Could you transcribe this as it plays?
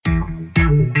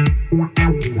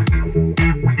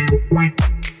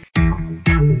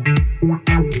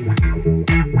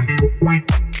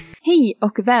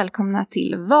välkomna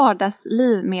till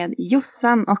Vardagsliv med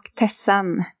Jossan och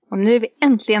Tessan. Och nu är vi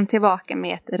äntligen tillbaka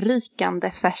med ett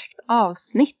rykande färskt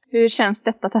avsnitt. Hur känns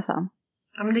detta, Tessan?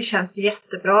 Ja, men det känns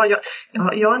jättebra.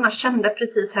 Jag annars kände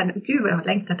precis här nu, gud vad jag har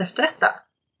längtat efter detta.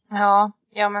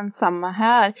 Ja, men samma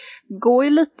här. Det går ju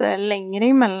lite längre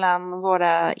emellan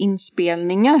våra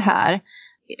inspelningar här.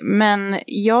 Men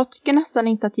jag tycker nästan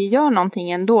inte att det gör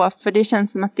någonting ändå. För det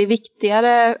känns som att det är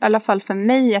viktigare, i alla fall för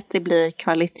mig, att det blir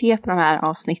kvalitet på de här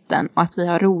avsnitten. Och att vi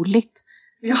har roligt.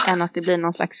 Ja. Än att det blir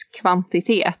någon slags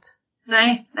kvantitet.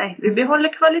 Nej. Vi behåller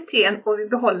kvaliteten och vi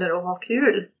behåller att ha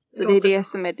kul. Så det är det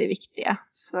som är det viktiga.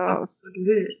 Så,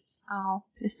 absolut. Ja,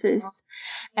 precis.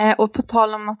 Och på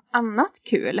tal om något annat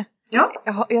kul.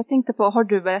 Ja. Jag tänkte på, har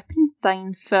du börjat pynta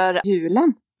inför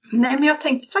julen? Nej, men jag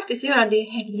tänkte faktiskt göra det i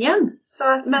helgen.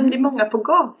 Men det är många på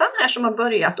gatan här som har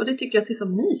börjat och det tycker jag ser så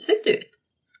mysigt ut.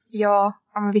 Ja,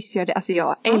 men visst gör det. Alltså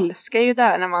jag älskar ju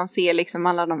där när man ser liksom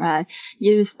alla de här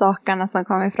ljusstakarna som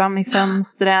kommer fram i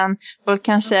fönstren. Och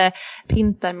kanske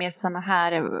pyntar med såna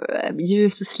här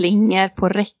ljusslingor på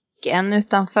räcken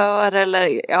utanför.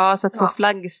 Eller så att få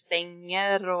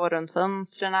flaggstänger och runt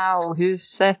fönstren och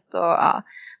huset. Och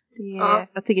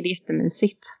jag tycker det är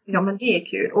jättemysigt. Ja, men det är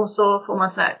kul. Och så får man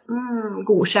så här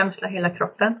god känsla i hela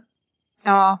kroppen.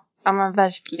 Ja, men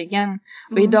verkligen.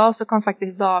 Och idag så kom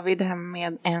faktiskt David hem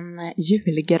med en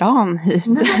julgran hit.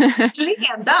 Nej,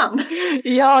 redan?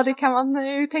 Ja, det kan man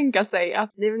ju tänka sig.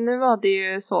 Nu var det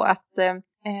ju så att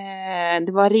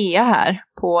det var rea här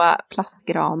på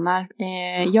plastgranar.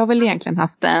 Jag vill egentligen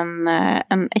haft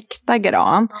en äkta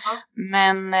gran.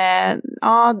 Men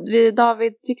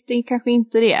David tyckte kanske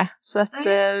inte det. Så att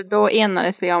då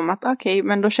enades vi om att okej,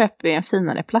 men då köper vi en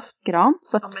finare plastgran.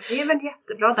 Så att, ja, men det är väl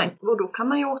jättebra. Och då kan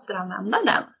man ju återanvända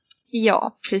den.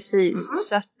 Ja, precis.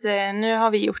 Så att nu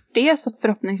har vi gjort det, så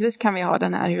förhoppningsvis kan vi ha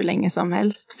den här hur länge som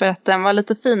helst. För att den var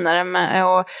lite finare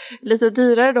och lite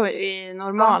dyrare då i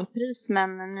normalpris.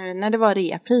 Men nu när det var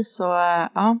reapris så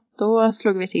då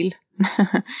slog vi till.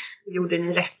 Det gjorde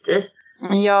ni rätt i.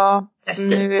 Ja, så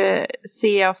nu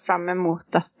ser jag fram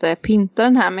emot att pynta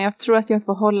den här. Men jag tror att jag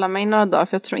får hålla mig några dagar.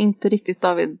 För jag tror inte riktigt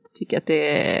David tycker att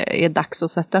det är dags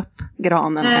att sätta upp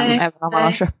granen även om man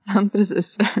har köpt den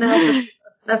precis. Nej,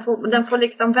 den får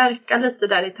liksom verka lite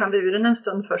där i tamburen en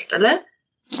stund först, eller?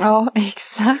 Ja,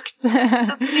 exakt.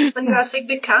 Den får liksom göra sig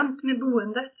bekant med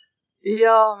boendet.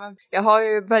 Ja, men jag har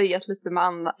ju börjat lite med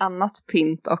annat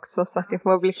pynt också. Så att jag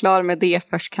får bli klar med det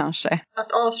först kanske.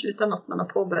 Att avsluta något man har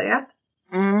påbörjat.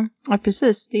 Ja,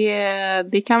 precis.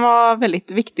 Det kan vara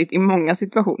väldigt viktigt i många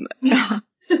situationer. Ja.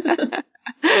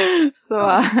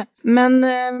 Så,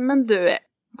 men du,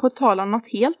 på tal om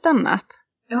något helt annat.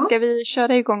 Ja. Ska vi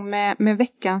köra igång med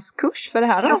veckans kurs för det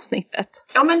här avsnittet?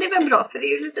 Ja, men det är väl bra, för det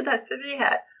är ju lite därför vi är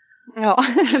här. Ja,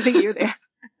 det är ju det.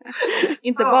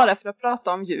 Inte bara för att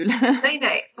prata om jul.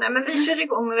 Nej, men vi kör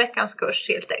igång med veckans kurs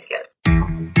helt enkelt.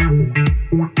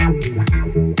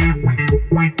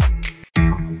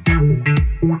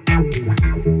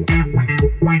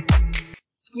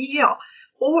 Ja,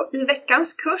 och i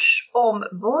veckans kurs om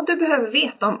vad du behöver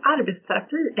veta om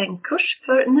arbetsterapi, en kurs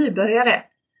för nybörjare,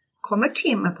 kommer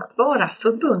temat att vara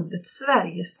förbundet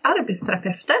Sveriges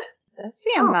arbetsterapeuter. Där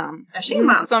ser man. Där ser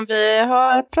man. Som vi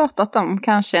har pratat om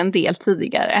kanske en del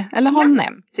tidigare. Eller har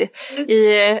nämnt i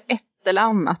ett eller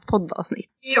annat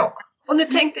poddavsnitt. Ja, och nu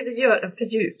tänkte vi göra en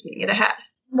fördjupning i det här.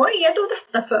 Vad är då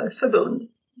detta för förbund?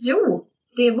 Jo,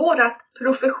 det är vårat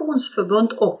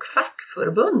professionsförbund och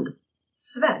fackförbund,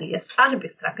 Sveriges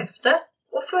arbetsterapeuter.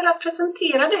 Och för att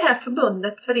presentera det här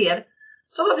förbundet för er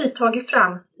så har vi tagit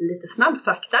fram lite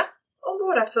snabbfakta om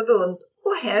vårat förbund.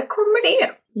 Och här kommer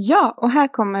det. Ja, och här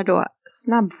kommer då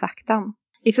snabbfaktan.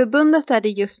 I förbundet är det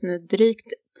just nu drygt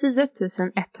 10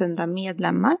 100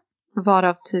 medlemmar,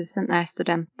 varav 1000 är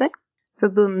studenter.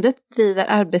 Förbundet driver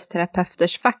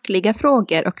arbetsterapeuters fackliga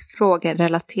frågor och frågor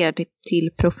relaterade till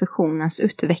professionens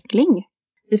utveckling.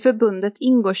 I förbundet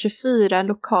ingår 24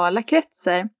 lokala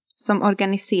kretsar som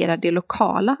organiserar det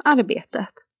lokala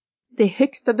arbetet. Det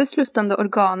högsta beslutande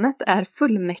organet är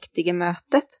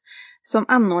fullmäktigemötet som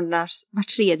anordnas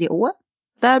vart 3:e år.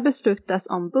 Där beslutas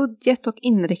om budget och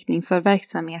inriktning för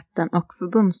verksamheten och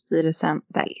förbundsstyrelsen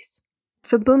väljs.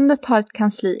 Förbundet har ett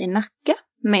kansli i Nacka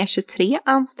med 23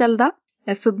 anställda.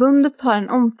 Förbundet har en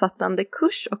omfattande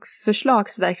kurs- och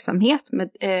förslagsverksamhet med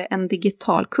en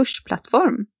digital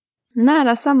kursplattform.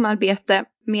 Nära samarbete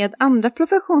med andra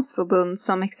professionsförbund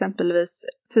som exempelvis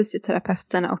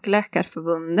Fysioterapeuterna och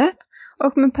Läkarförbundet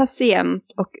och med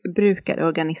patient- och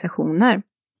brukarorganisationer.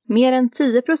 Mer än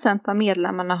 10% av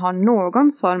medlemmarna har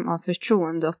någon form av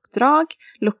förtroendeuppdrag,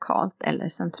 lokalt eller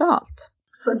centralt.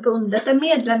 Förbundet är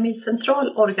medlem i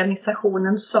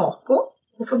centralorganisationen SACO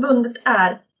och förbundet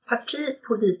är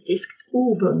partipolitiskt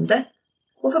obundet.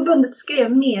 Och förbundet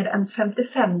skrev mer än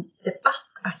 55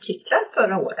 debattartiklar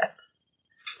förra året.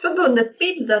 Förbundet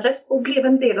bildades och blev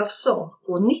en del av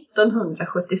SACO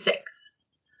 1976.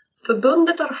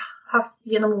 Förbundet har haft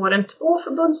genom åren 2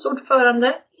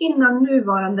 förbundsordförande innan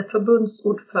nuvarande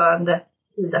förbundsordförande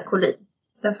Ida Collin.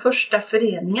 Den första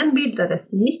föreningen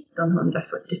bildades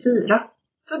 1944.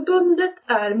 Förbundet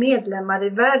är medlemmar i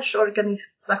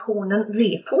världsorganisationen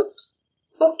WFOT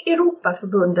och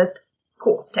Europaförbundet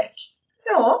COTEC.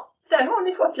 Ja, där har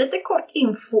ni fått lite kort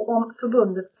info om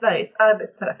förbundet Sveriges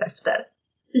arbetsterapeuter.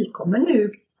 Vi kommer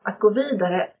nu att gå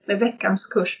vidare med veckans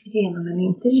kurs genom en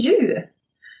intervju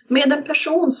med en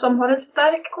person som har en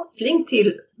stark koppling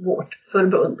till vårt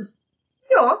förbund.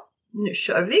 Ja, nu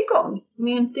kör vi igång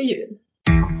med intervjun.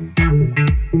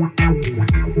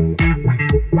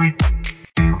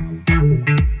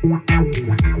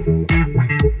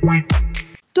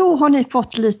 Då har ni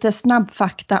fått lite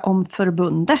snabbfakta om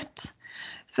förbundet.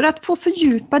 För att få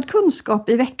fördjupad kunskap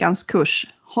i veckans kurs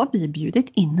har vi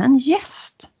bjudit in en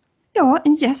gäst. Ja,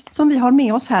 en gäst som vi har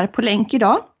med oss här på länk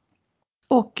idag.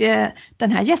 Och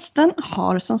den här gästen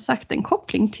har som sagt en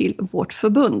koppling till vårt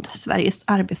förbund, Sveriges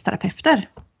arbetsterapeuter.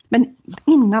 Men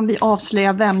innan vi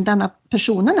avslöjar vem denna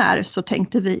personen är så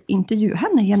tänkte vi intervjua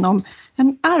henne genom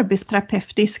en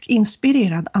arbetsterapeutisk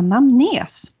inspirerad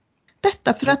anamnes.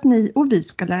 Detta för att ni och vi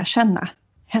ska lära känna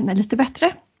henne lite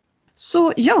bättre.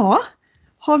 Så ja,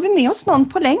 har vi med oss någon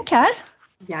på länk här?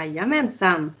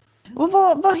 Jajamensan. Och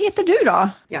vad heter du då?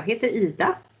 Jag heter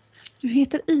Ida. Du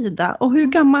heter Ida. Och hur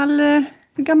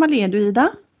gammal är du, Ida?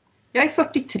 Jag är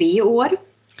 43 år.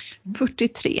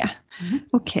 43.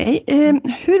 Okej.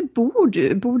 Hur bor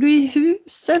du? Bor du i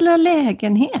hus eller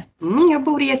lägenhet? Jag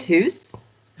bor i ett hus.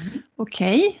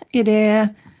 Okej.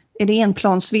 Är det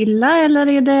enplansvilla eller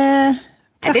är det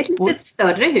trappor? Det är ett lite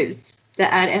större hus. Det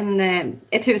är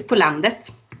ett hus på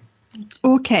landet.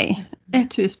 Okej.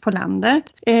 Ett hus på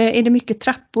landet. Är det mycket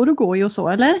trappor att gå i och så,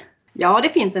 eller? Ja, det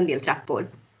finns en del trappor.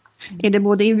 Är det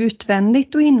både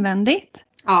utvändigt och invändigt?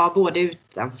 Ja, både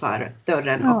utanför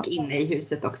dörren och inne i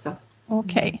huset också.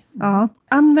 Okej. Ja.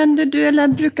 Använder du eller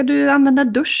brukar du använda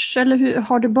dusch eller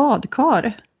har du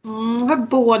badkar? Jag har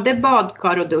både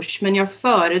badkar och dusch, men jag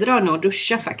föredrar nog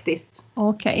duscha faktiskt.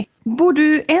 Okej. Bor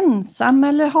du ensam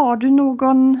eller har du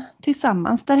någon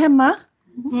tillsammans där hemma?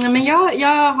 Men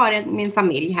jag har min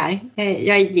familj här.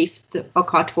 Jag är gift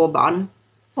och har 2 barn.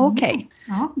 Okej.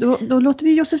 Ja. Då låter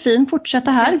vi Josefin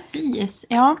fortsätta här. Precis,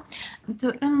 ja.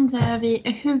 Då undrar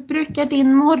vi, hur brukar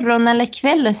din morgon- eller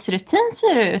kvällsrutin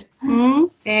se ut?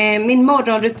 Min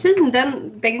morgonrutin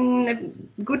den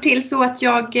går till så att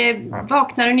jag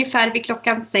vaknar ungefär vid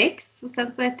klockan 6. Och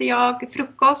sen så äter jag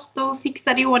frukost och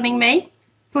fixar i ordning mig.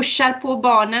 Pushar på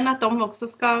barnen att de också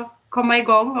ska komma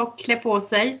igång och klä på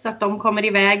sig så att de kommer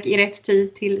iväg i rätt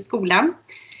tid till skolan.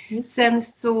 Sen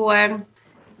så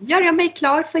gör jag mig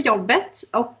klar för jobbet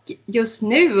och just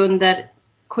nu under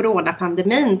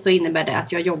coronapandemin så innebär det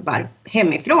att jag jobbar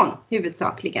hemifrån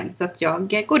huvudsakligen. Så att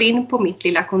jag går in på mitt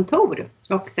lilla kontor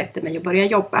och sätter mig och börjar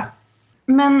jobba.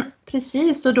 Men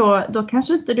precis, och då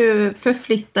kanske inte du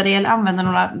förflyttar dig eller använder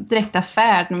några direkta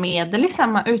färdmedel i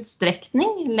samma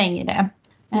utsträckning längre?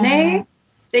 Nej,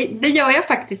 det gör jag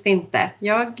faktiskt inte.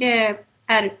 Jag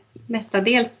är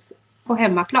mestadels på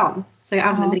hemmaplan så jag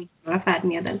använder inte några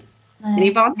färdmedel. Nej. Men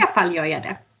i vanliga fall gör jag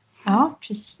det. Ja,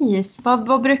 precis.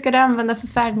 Vad brukar du använda för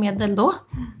färdmedel då?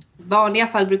 I vanliga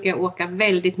fall brukar jag åka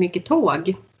väldigt mycket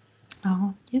tåg.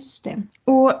 Ja, just det.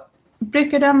 Och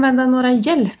brukar du använda några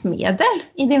hjälpmedel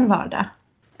i din vardag?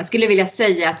 Jag skulle vilja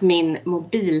säga att min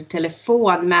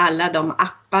mobiltelefon med alla de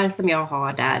appar som jag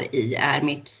har där i är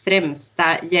mitt främsta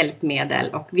hjälpmedel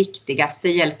och viktigaste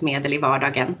hjälpmedel i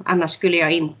vardagen. Annars skulle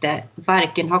jag inte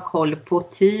varken ha koll på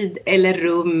tid eller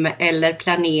rum eller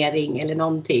planering eller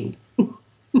någonting.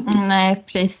 Nej,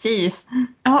 precis.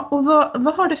 Ja, och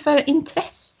vad har du för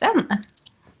intressen?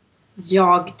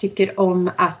 Jag tycker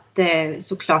om att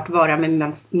såklart vara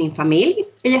med min familj.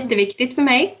 Det är jätteviktigt för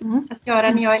mig att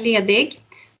göra när jag är ledig.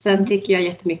 Sen tycker jag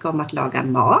jättemycket om att laga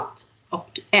mat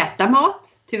och äta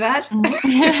mat, tyvärr.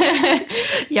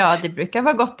 Ja, det brukar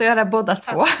vara gott att göra båda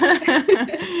två. Och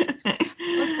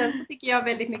sen så tycker jag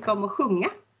väldigt mycket om att sjunga.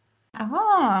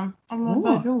 Jaha,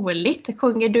 vad roligt.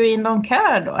 Sjunger du i någon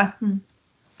kör då?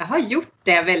 Jag har gjort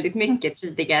det väldigt mycket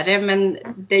tidigare, men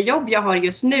det jobb jag har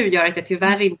just nu gör att jag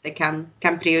tyvärr inte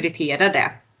kan prioritera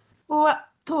det. Och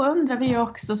då undrar vi ju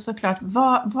också såklart,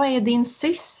 vad är din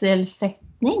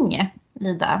sysselsättning,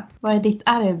 Ida? Vad är ditt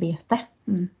arbete?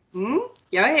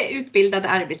 Jag är utbildad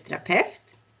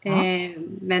arbetsterapeut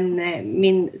Men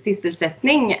min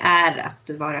sysselsättning är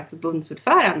att vara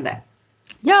förbundsordförande.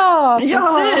 Ja,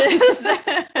 precis!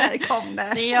 Där kom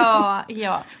det.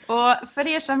 Ja. Och för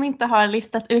er som inte har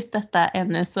listat ut detta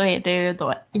ännu så är det ju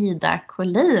då Ida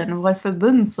Collin, vår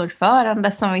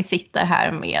förbundsordförande, som vi sitter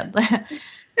här med.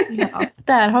 Ja,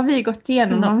 där har vi gått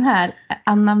igenom de här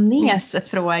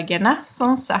anamnesfrågorna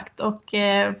som sagt och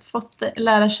fått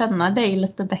lära känna dig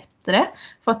lite bättre.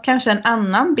 Fått kanske en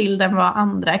annan bild än vad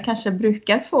andra kanske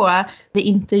brukar få vid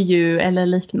intervju eller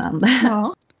liknande.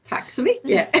 Ja. Tack så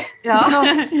mycket. Ja.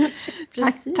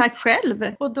 Tack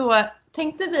själv. Och då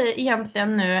tänkte vi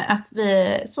egentligen nu att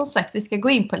vi ska gå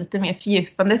in på lite mer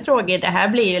fördjupande frågor. Det här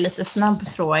blir ju lite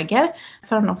snabbfrågor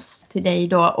från oss till dig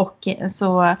då. Och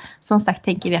så som sagt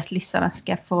tänker vi att lyssnarna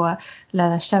ska få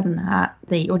lära känna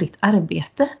dig och ditt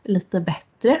arbete lite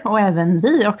bättre. Och även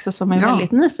vi också som är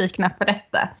väldigt nyfikna på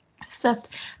detta. Så att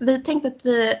vi tänkte att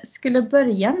vi skulle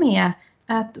börja med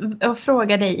att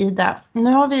fråga dig, Ida.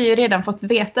 Nu har vi ju redan fått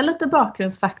veta lite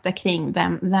bakgrundsfakta kring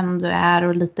vem du är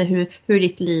och lite hur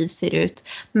ditt liv ser ut.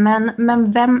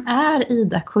 Men vem är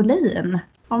Ida Collin?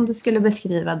 Om du skulle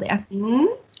beskriva det.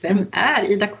 Vem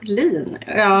är Ida Collin?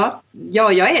 Ja,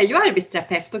 jag är ju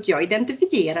arbetsterapeut och jag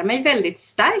identifierar mig väldigt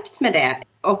starkt med det.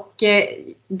 Och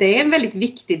det är en väldigt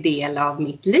viktig del av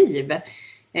mitt liv.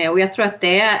 Och jag tror att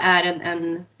det är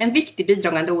en viktig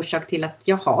bidragande orsak till att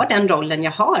jag har den rollen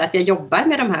jag har. Att jag jobbar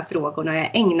med de här frågorna. Jag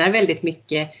ägnar väldigt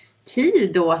mycket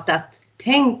tid åt att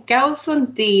tänka och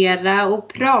fundera och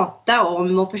prata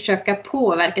om och försöka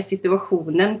påverka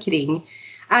situationen kring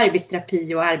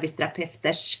arbetsterapi och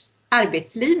arbetsterapeuters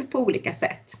arbetsliv på olika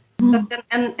sätt. Så att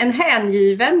en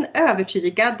hängiven,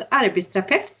 övertygad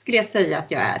arbetsterapeut skulle jag säga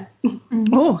att jag är.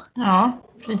 Ja,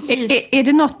 precis. Är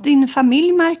det något din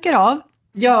familj märker av?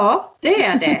 Ja, det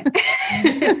är det.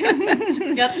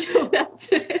 Jag tror att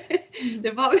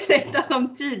det var väl ett av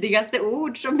de tidigaste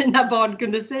ord som mina barn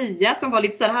kunde säga som var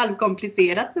lite så här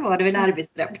halvkomplicerat, så var det väl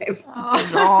arbetsterapeut.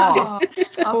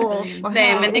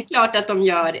 Nej, men det är klart att de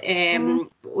gör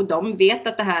och de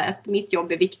vet att mitt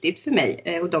jobb är viktigt för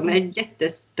mig och de är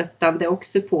jättestöttande och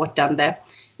supportande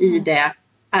i det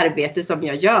arbete som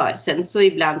jag gör. Sen så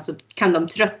ibland så kan de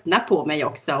tröttna på mig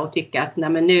också och tycka att nej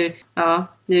men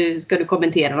nu ska du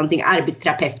kommentera någonting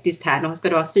arbetsterapeutiskt här. Nu ska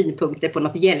du ha synpunkter på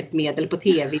något hjälpmedel på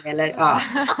tv eller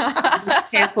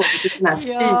kan jag få lite sådana här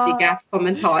spydiga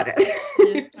kommentarer.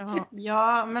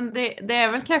 Ja, men det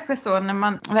är väl kanske så när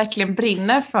man verkligen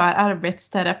brinner för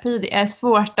arbetsterapi. Det är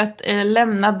svårt att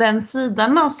lämna den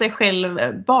sidan av sig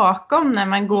själv bakom när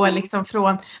man går liksom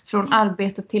från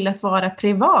arbetet till att vara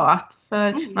privat.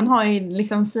 För man har ju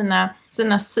liksom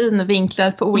sina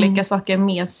synvinklar på olika saker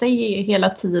med sig hela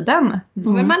tiden.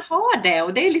 Men man har det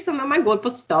och det är liksom när man går på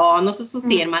stan och så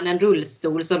ser man en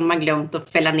rullstol som man glömt att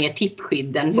fälla ner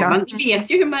tippskydden på. Man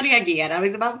vet ju hur man reagerar.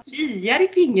 Liksom man kliar i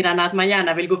fingrarna att man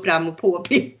gärna vill gå fram och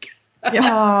påpeka.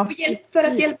 Ja, för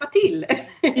att hjälpa till.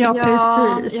 Ja,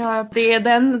 precis. Ja,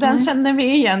 den känner vi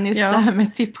igen just det här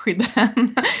med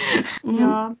tippskydden.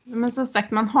 Ja, men som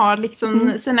sagt, man har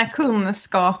liksom sina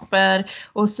kunskaper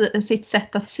och sitt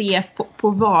sätt att se på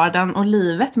vardagen och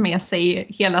livet med sig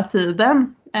hela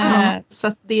tiden. Så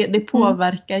att det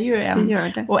påverkar ju en. Det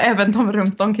gör det. Och även de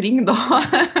runt omkring då.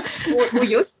 Och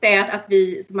just det att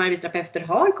vi som arbetsterapeuter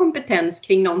har kompetens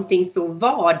kring någonting så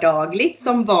vardagligt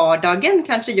som vardagen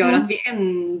kanske gör att vi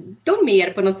ändå mer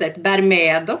på något sätt bär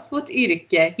med oss vårt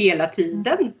yrke hela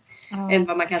tiden. Än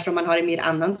vad man kanske om man har en mer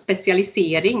annan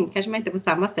specialisering. Kanske man inte på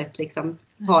samma sätt liksom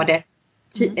har det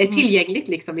tillgängligt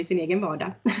liksom i sin egen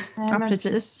vardag. Ja, men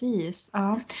precis.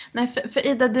 Ja. Nej, för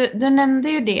Ida, du nämnde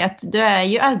ju det att du är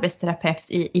ju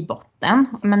arbetsterapeut i botten,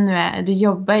 men du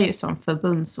jobbar ju som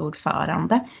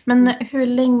förbundsordförande. Men hur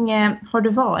länge har du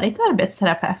varit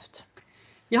arbetsterapeut?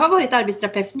 Jag har varit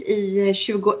arbetsterapeut i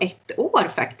 21 år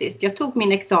faktiskt. Jag tog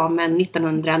min examen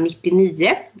 1999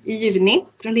 i juni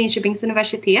från Linköpings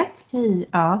universitet.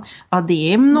 Ja,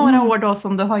 det är några år då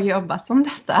som du har jobbat som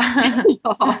detta.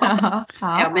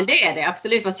 Ja, men det är det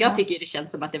absolut. Fast jag tycker det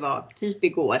känns som att det var typ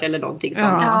igår eller någonting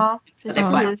sånt. Ja,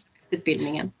 precis.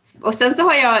 Utbildningen. Och sen så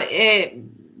har jag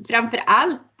framför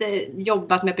allt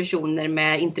jobbat med personer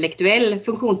med intellektuell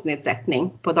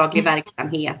funktionsnedsättning på daglig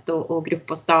verksamhet och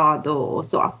gruppbostad och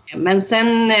så. Men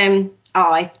sen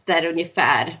efter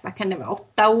ungefär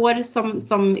 8 år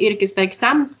som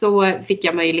yrkesverksam så fick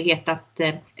jag möjlighet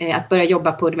att börja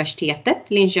jobba på universitetet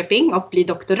Linköping och bli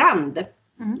doktorand.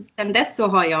 Sen dess så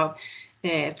har jag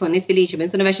funnits vid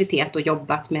Linköpings universitet och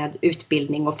jobbat med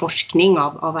utbildning och forskning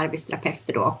av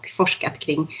arbetsterapeuter då, och forskat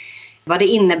kring vad det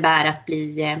innebär att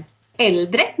bli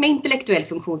äldre med intellektuell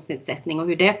funktionsnedsättning och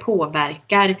hur det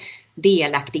påverkar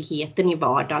delaktigheten i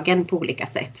vardagen på olika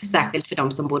sätt. Särskilt för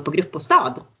de som bor på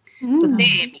gruppbostad. Så det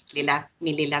är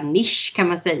min lilla nisch kan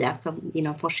man säga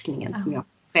inom forskningen som jag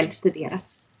själv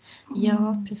studerat.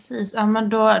 Ja, precis. Ja, men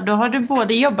då har du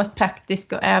både jobbat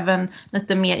praktiskt och även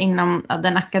lite mer inom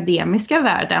den akademiska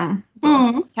världen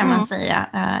kan man säga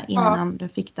innan du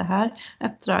fick det här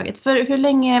uppdraget. För hur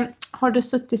länge har du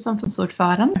suttit som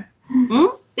förbundsordförande?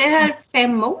 Det är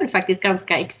 5 år faktiskt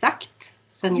ganska exakt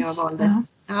sedan jag valdes.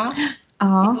 I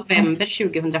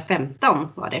november 2015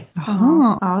 var det.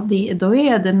 Ja, då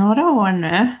är det några år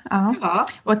nu. Ja.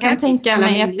 Och kan tänka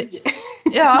mig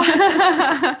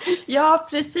ja,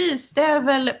 precis. Det är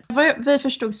väl, vad vi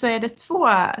förstod så är det 2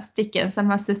 stycken som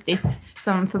har suttit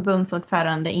som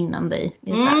förbundsordförande innan dig.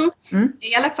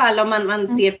 I alla fall om man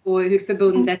ser på hur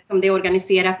förbundet som det är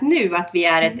organiserat nu, att vi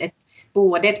är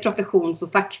både ett professions-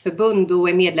 och fackförbund och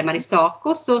är medlemmar i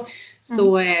SACO, så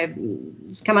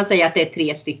kan man säga att det är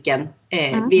 3 stycken.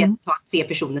 Vi har 3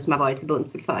 personer som har varit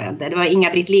förbundsordförande. Det var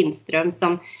Inga-Britt Lindström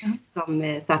som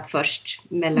satt först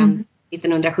mellan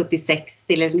 1976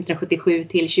 till 1977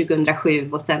 till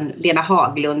 2007 och sen Lena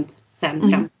Haglund sen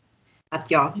fram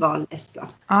att jag valdes då.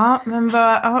 Ja, men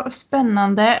vad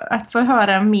spännande att få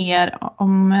höra mer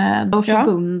om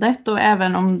förbundet och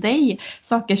även om dig.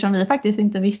 Saker som vi faktiskt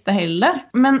inte visste heller.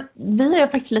 Men vi är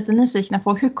faktiskt lite nyfikna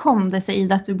på hur kom det sig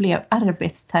i att du blev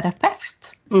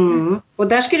arbetsterapeut? Och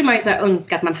där skulle man ju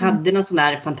önska att man hade någon sån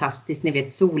där fantastisk,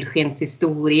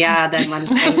 solskenshistoria där man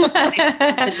träffat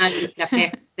en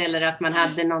arbetsterapeut eller att man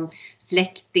hade någon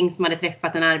släkting som hade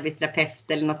träffat en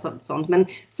arbetsterapeut eller något sånt. Men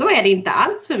så är det inte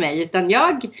alls för mig, utan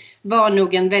jag var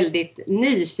nog en väldigt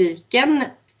nyfiken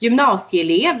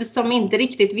gymnasieelev som inte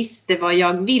riktigt visste vad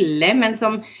jag ville, men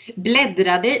som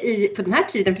bläddrade i, på den här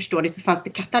tiden förstår ni, så fanns det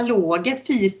kataloger,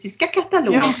 fysiska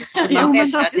kataloger.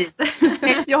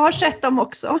 Jag har sett dem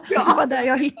också. Det var där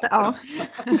jag hittade.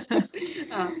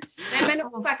 Nej,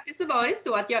 men faktiskt så var det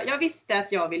så att jag visste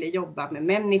att jag ville jobba med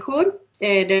människor.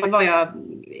 Det var jag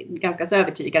ganska så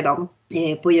övertygad om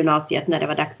på gymnasiet när det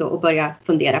var dags att börja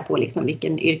fundera på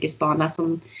vilken yrkesbana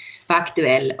som var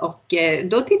aktuell. Och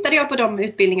då tittade jag på de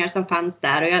utbildningar som fanns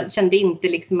där och jag kände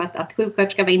inte att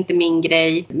sjuksköterska var inte min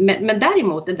grej. Men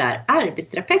däremot den där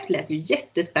arbetsterapeut lät ju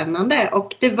jättespännande,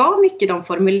 och det var mycket de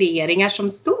formuleringar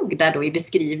som stod där då i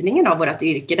beskrivningen av vårt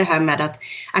yrke. Det här med att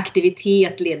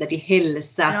aktivitet leder till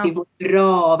hälsa, att vi mår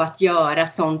bra av att göra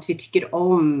sånt vi tycker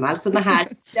om. Alltså det här,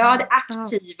 det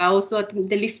aktiva, och så att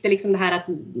det lyfter det här att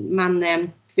man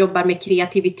jobbar med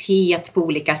kreativitet på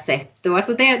olika sätt. Och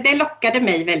alltså det lockade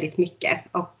mig väldigt mycket.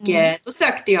 Och då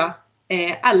sökte jag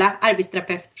alla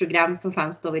arbetsterapeutprogram som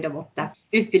fanns då vid de 8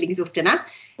 utbildningsorterna.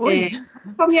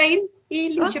 Kom jag in i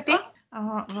Linköping.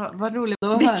 Ja, vad roligt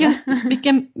att höra.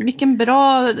 Vilken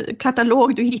bra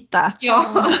katalog du hittade.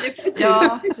 Ja,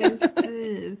 precis.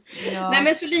 Ja. Nej,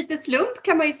 men så lite slump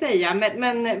kan man ju säga.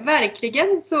 Men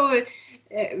verkligen så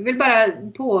vill bara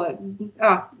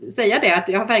säga det att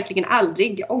jag har verkligen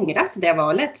aldrig ångrat det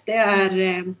valet.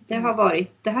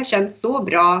 Det har känts så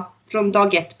bra från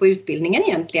dag 1 på utbildningen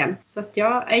egentligen. Så att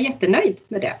jag är jättenöjd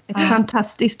med det. Ett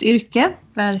fantastiskt yrke.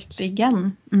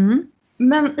 Verkligen.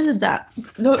 Men Ida,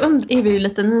 då är vi ju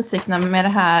lite nyfikna med det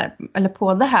här, eller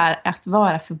på det här att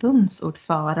vara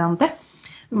förbundsordförande.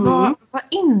 Vad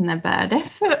innebär det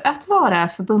för att vara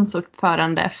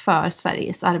förbundsordförande för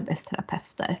Sveriges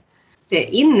arbetsterapeuter? Det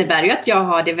innebär ju att jag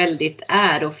har det väldigt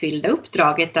ärofyllda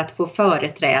uppdraget att få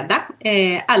företräda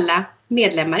alla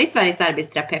medlemmar i Sveriges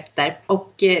arbetsterapeuter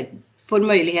och får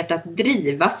möjlighet att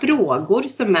driva frågor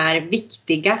som är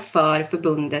viktiga för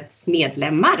förbundets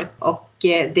medlemmar. Och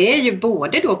det är ju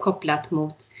både då kopplat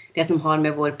mot det som har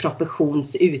med vår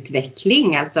professions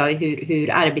utveckling, alltså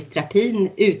hur arbetsterapin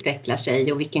utvecklar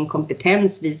sig och vilken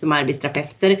kompetens vi som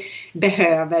arbetsterapeuter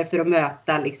behöver för att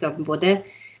möta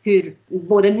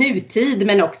både nutid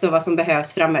men också vad som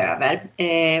behövs framöver.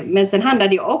 Men sen handlar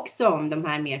det också om de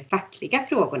här mer fackliga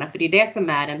frågorna, för det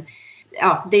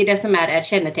är det som är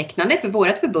kännetecknande för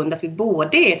vårt förbund, att vi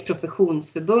både är ett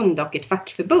professionsförbund och ett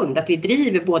fackförbund, att vi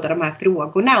driver båda de här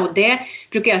frågorna, och det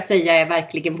brukar jag säga är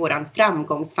verkligen våran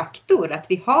framgångsfaktor, att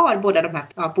vi har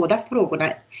båda frågorna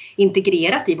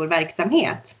integrerat i vår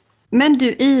verksamhet. Men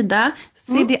du Ida,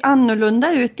 ser det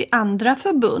annorlunda ut i andra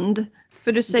förbund?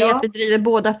 För du säger att vi driver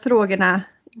båda frågorna.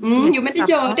 Jo, men det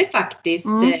gör det faktiskt.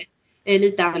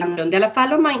 Lite annorlunda. I alla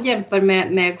fall om man jämför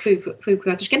med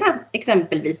sjuksköterskorna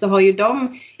exempelvis, så har ju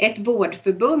de ett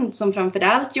vårdförbund som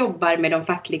framförallt jobbar med de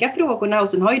fackliga frågorna, och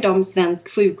sen har ju de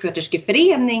Svensk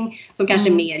sjuksköterskeförening som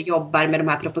kanske mer jobbar med de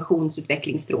här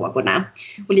professionsutvecklingsfrågorna.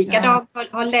 Och likadant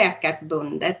har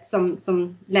Läkarförbundet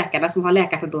som läkarna som har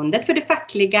Läkarförbundet för det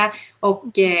fackliga, och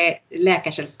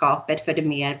Läkarsällskapet för det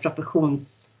mer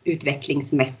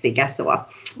professionsutvecklingsmässiga så.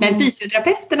 Men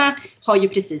fysioterapeuterna har ju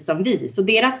precis som vi, så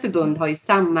deras förbund har ju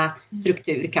samma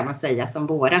struktur kan man säga som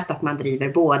vårat, att man driver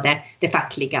både det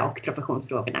fackliga och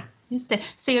professionsfrågorna. Just det.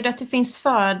 Ser du att det finns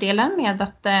fördelar med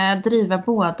att driva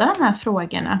båda de här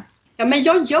frågorna? Ja, men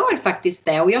jag gör faktiskt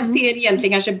det, och jag ser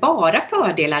egentligen kanske bara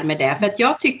fördelar med det, för att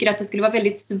jag tycker att det skulle vara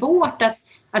väldigt svårt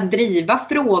att driva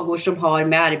frågor som har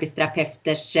med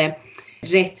arbetsterapeuters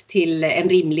rätt till en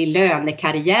rimlig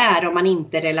lönekarriär om man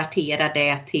inte relaterar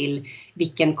det till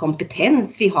vilken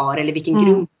kompetens vi har eller vilken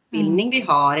grundutbildning vi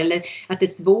har, eller att det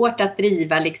är svårt att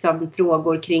driva liksom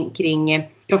frågor kring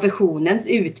professionens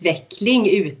utveckling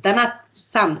utan att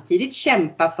samtidigt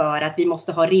kämpa för att vi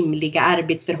måste ha rimliga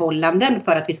arbetsförhållanden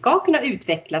för att vi ska kunna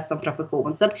utvecklas som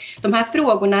profession. Så att de här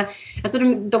frågorna, alltså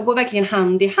de går verkligen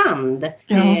hand i hand.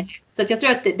 Så att jag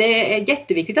tror att det är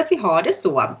jätteviktigt att vi har det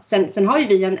så. Sen har ju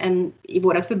vi i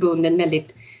vårt förbund en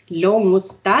väldigt lång och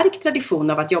stark tradition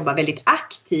av att jobba väldigt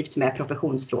aktivt med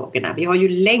professionsfrågorna. Vi har ju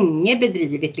länge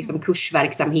bedrivit liksom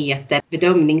kursverksamheter,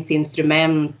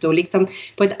 bedömningsinstrument och liksom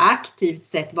på ett aktivt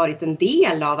sätt varit en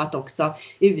del av att också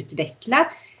utveckla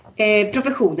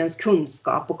professionens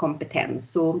kunskap och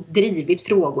kompetens och drivit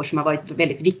frågor som har varit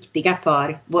väldigt viktiga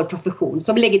för vår profession.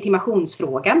 Som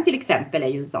legitimationsfrågan till exempel är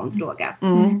ju en sån fråga.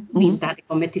 Som inte hade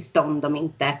kommit till stånd om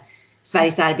inte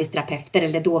Sveriges arbetsterapeuter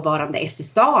eller dåvarande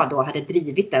FSA då hade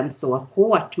drivit den så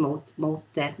hårt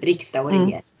mot riksdag och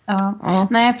regering. Ja.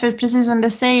 Nej, för precis som du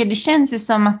säger, det känns ju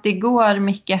som att det går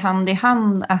mycket hand i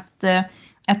hand att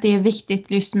det är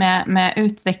viktigt just med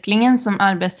utvecklingen som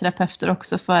arbetsterapeuter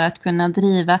också för att kunna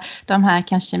driva de här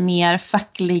kanske mer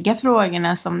fackliga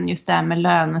frågorna som just det här med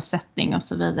lönesättning och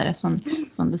så vidare som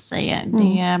du säger.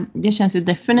 Det känns ju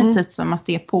definitivt som att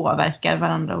det påverkar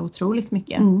varandra otroligt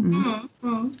mycket.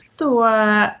 Då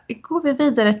går vi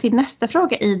vidare till nästa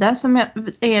fråga, Ida, som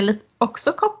är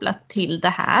också kopplat till det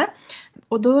här.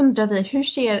 Och då undrar vi, hur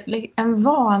ser en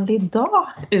vanlig dag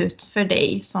ut för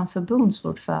dig som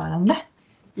förbundsordförande?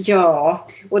 Ja,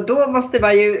 och då måste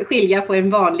man ju skilja på en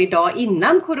vanlig dag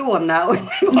innan corona och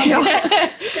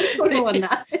corona.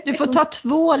 Du får ta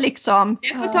två liksom,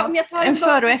 Jag tar en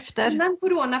före och efter. Innan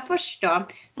corona först då,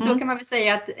 så kan man väl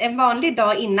säga att en vanlig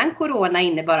dag innan corona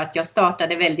innebar att jag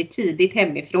startade väldigt tidigt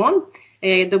hemifrån.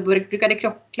 Då brukade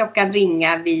klockan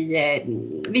ringa vid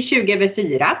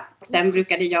 4:20. Sen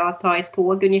brukade jag ta ett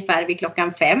tåg ungefär vid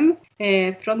 5:00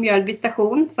 från Mjölby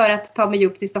station för att ta mig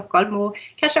upp till Stockholm och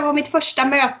kanske ha mitt första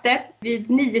möte vid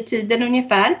 9-tiden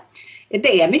ungefär.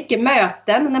 Det är mycket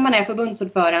möten när man är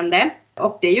förbundsordförande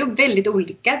och det är ju väldigt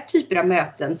olika typer av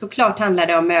möten. Såklart handlar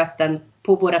det om möten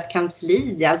på vårt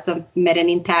kansli, alltså med den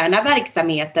interna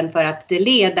verksamheten för att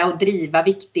leda och driva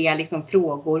viktiga liksom,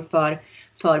 frågor för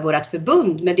vårt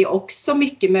förbund. Men det är också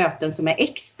mycket möten som är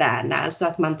externa, alltså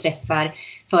att man träffar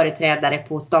företrädare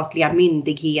på statliga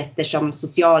myndigheter som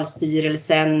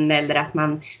Socialstyrelsen eller att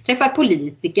man träffar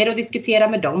politiker och diskuterar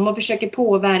med dem och försöker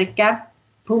påverka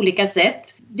på olika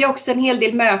sätt. Det är också en hel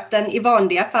del möten i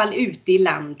vanliga fall ute i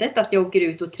landet, att jag åker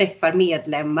ut och träffar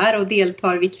medlemmar och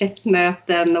deltar vid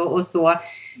kretsmöten och så,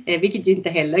 vilket ju inte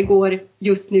heller går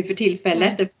just nu för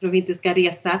tillfället eftersom vi inte ska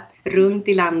resa runt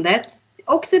i landet.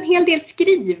 Också en hel del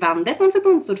skrivande som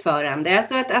förbundsordförande,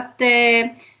 alltså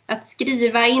att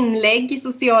skriva inlägg i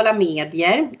sociala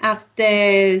medier, att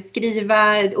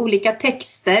skriva olika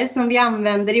texter som vi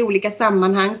använder i olika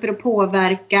sammanhang för att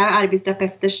påverka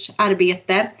arbetsterapeuters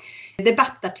arbete.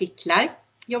 Debattartiklar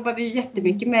jobbar vi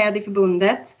jättemycket med i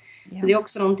förbundet. Ja. Det är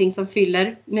också någonting som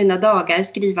fyller mina dagar,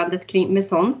 skrivandet med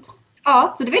sånt.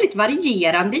 Ja, så det är väldigt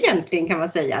varierande egentligen kan man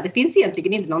säga. Det finns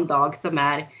egentligen inte någon dag som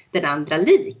är den andra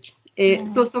lik.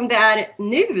 Så som det är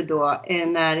nu då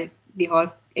när vi har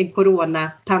en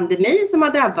coronapandemi som har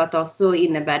drabbat oss, så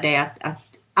innebär det att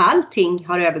allting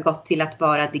har övergått till att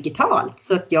vara digitalt.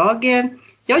 Så att jag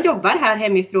jobbar här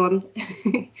hemifrån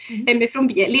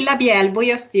lilla Bjälbo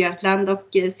i Östergötland och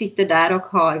sitter där och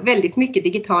har väldigt mycket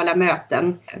digitala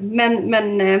möten.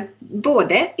 Men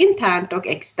både internt och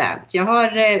externt. Jag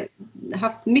har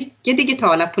haft mycket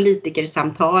digitala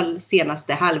politikersamtal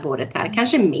senaste halvåret här.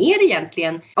 Kanske mer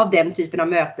egentligen av den typen av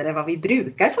möten än vad vi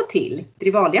brukar få till. För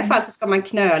i vanliga fall så ska man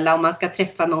knöla och man ska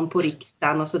träffa någon på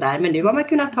riksdagen och sådär. Men nu har man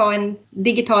kunnat ta en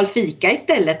digital fika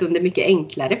istället under mycket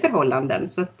enklare förhållanden.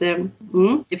 Så att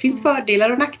det finns fördelar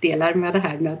och nackdelar med det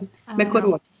här med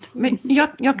corona. Men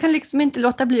jag kan liksom inte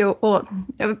låta bli att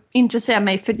intressera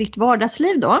mig för ditt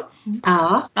vardagsliv då.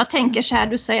 Ja. Jag tänker så här,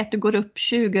 du säger att du går upp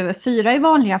 4:20 i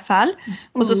vanliga fall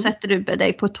och så sätter du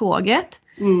dig på tåget.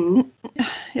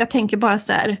 Jag tänker bara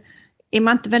så här, är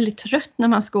man inte väldigt trött när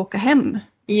man ska åka hem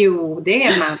Jo, det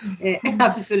är man.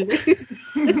 Absolut.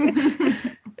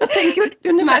 Jag tänker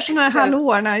ungefär som här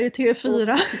hallåorna i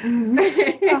TV4.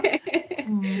 Ja.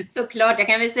 Såklart, jag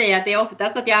kan väl säga att det är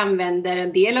oftast att jag använder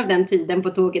en del av den tiden på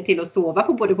tåget till att sova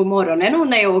på både på morgonen och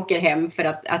när jag åker hem för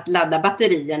att ladda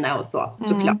batterierna och så.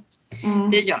 Såklart.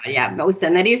 Det gör jag. Och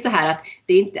sen är det ju så här att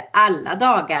det är inte alla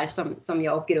dagar som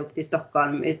jag åker upp till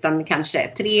Stockholm, utan kanske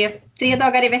tre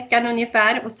dagar i veckan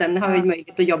ungefär. Och sen har vi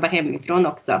möjlighet att jobba hemifrån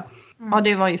också. Ja,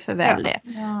 det var ju för väl det.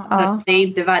 Ja. Det är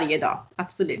inte varje dag,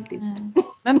 absolut inte.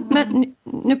 Men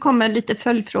nu kommer lite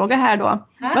följdfråga här då.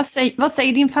 Vad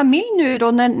säger din familj nu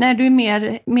då när du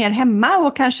är mer hemma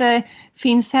och kanske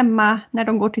finns hemma när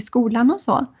de går till skolan och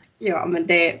så? Ja, men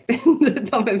de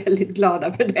är väldigt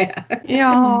glada för det.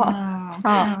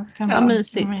 Ja,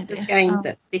 mysigt. Det ska jag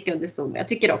inte sticka under stol med. Jag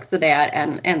tycker också det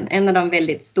är en av de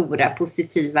väldigt stora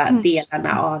positiva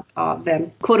delarna av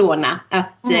corona.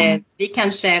 Att vi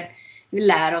kanske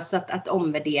lär oss att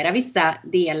omvärdera vissa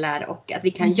delar och att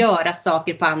vi kan göra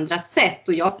saker på andra sätt.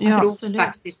 Och jag tror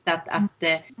faktiskt att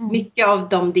mycket av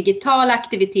de digitala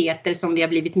aktiviteter som vi har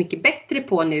blivit mycket bättre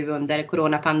på nu under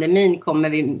coronapandemin kommer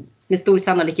vi med stor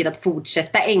sannolikhet att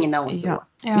fortsätta ägna oss åt.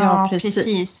 Ja,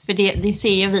 precis. För det ser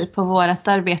ju vi på vårt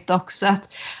arbete också,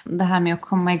 att det här med att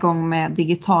komma igång med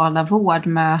digitala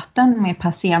vårdmöten med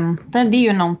patienter, det är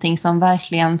ju någonting som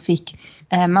verkligen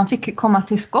man fick komma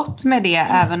till skott med det,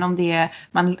 även om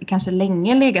man kanske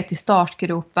länge legat i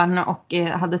startgropen och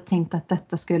hade tänkt att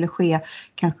detta skulle ske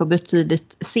kanske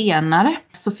betydligt senare,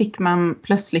 så fick man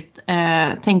plötsligt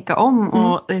tänka om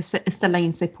och ställa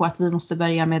in sig på att vi måste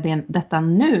börja med detta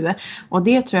nu. Och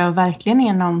det tror jag verkligen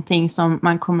är någonting som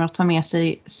man kommer att ta med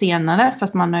sig senare, för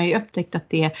att man har ju upptäckt att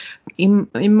det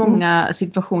i många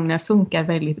situationer funkar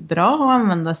väldigt bra att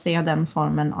använda sig av den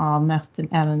formen av möten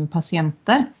även med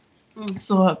patienter.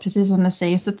 Så precis som du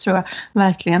säger så tror jag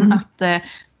verkligen att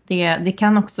det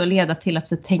kan också leda till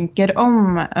att vi tänker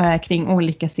om kring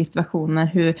olika situationer,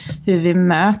 hur vi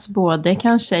möts, både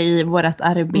kanske i vårt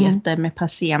arbete med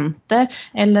patienter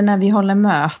eller när vi håller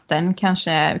möten,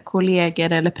 kanske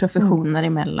kollegor eller professioner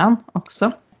emellan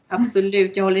också.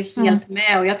 Absolut, jag håller helt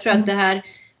med, och jag tror att det här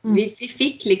vi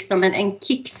fick liksom en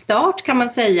kickstart kan man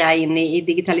säga in i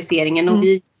digitaliseringen, och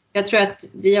jag tror att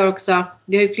vi har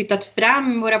ju flyttat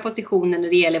fram våra positioner när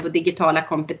det gäller vår digitala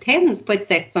kompetens på ett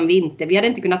sätt som vi hade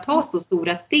inte kunnat ta så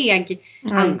stora steg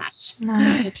annars.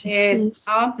 Nej, precis.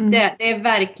 Det är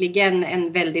verkligen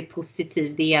en väldigt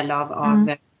positiv del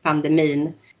av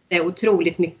pandemin. Det är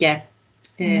otroligt mycket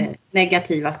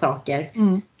negativa saker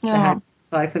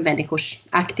det här för människors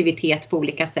aktivitet på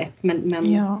olika sätt.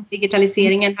 Men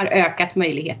digitaliseringen har ökat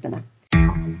möjligheterna.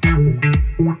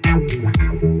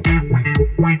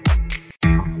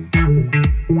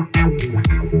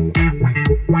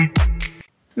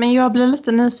 Men jag blir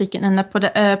lite nyfiken, Ina,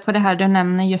 på det här du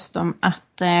nämner just om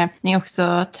att ni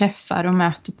också träffar och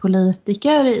möter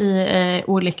politiker i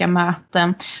olika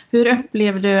möten. Hur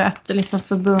upplever du att liksom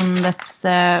förbundets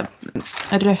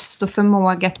röst och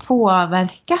förmåga att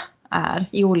påverka är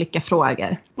i olika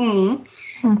frågor?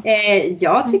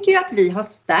 Jag tycker att vi har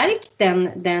stärkt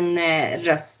den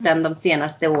rösten de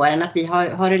senaste åren. Att vi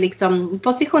har liksom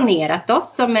positionerat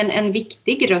oss som en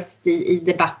viktig röst i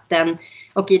debatten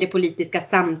och i det politiska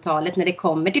samtalet när det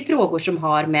kommer till frågor som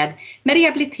har med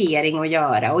rehabilitering att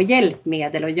göra och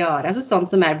hjälpmedel att göra. Alltså sånt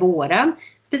som är våra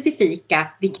specifika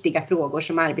viktiga frågor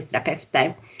som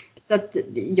arbetsterapeuter. Så att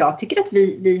jag tycker att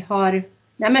vi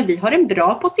har en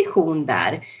bra position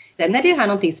där. Sen är det här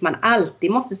någonting som man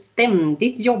alltid måste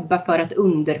ständigt jobba för att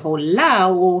underhålla,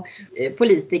 och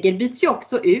politiker byts ju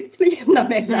också ut med jämna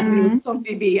mellanrum som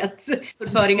vi vet.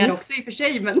 Förföringar också i och för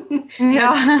sig, men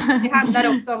det handlar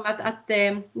också om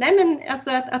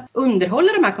att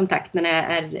underhålla de här kontakterna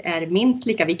är minst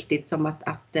lika viktigt som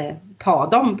att ta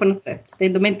dem på något sätt.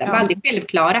 De är aldrig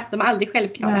självklara.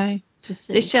 Nej.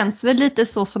 Precis. Det känns väl lite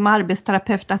så som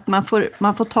arbetsterapeut att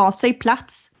man får ta sig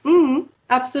plats.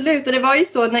 Absolut, och det var ju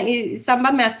så i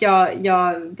samband med att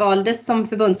jag valdes som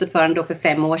förbundsordförande då för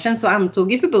 5 år sedan, så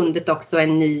antog ju förbundet också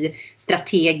en ny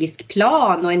strategisk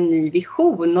plan och en ny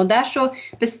vision, och där så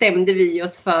bestämde vi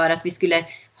oss för att vi skulle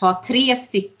ha 3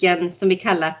 stycken som vi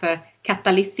kallar för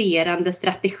katalyserande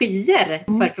strategier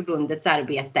för förbundets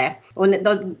arbete. Och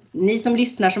ni som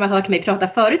lyssnar som har hört mig prata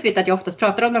förut vet att jag oftast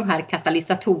pratar om de här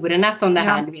katalysatorerna som det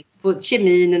här, du vet, på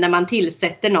kemin när man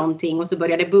tillsätter någonting och så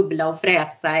börjar det bubbla och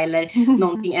fräsa eller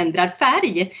någonting ändrar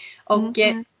färg. Och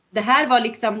det här var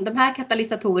liksom de här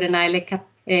katalysatorerna eller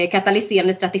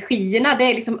katalyserande strategierna, det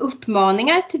är liksom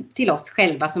uppmaningar till oss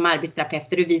själva som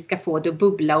arbetsterapeuter hur vi ska få det att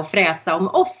bubbla och fräsa om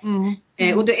oss.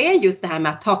 Och det är just det här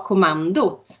med att ta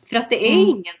kommandot. För att det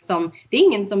är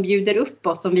ingen som bjuder upp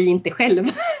oss som vi inte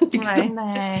själva liksom,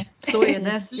 Nej, så är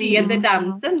det. leder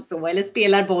dansen så. Eller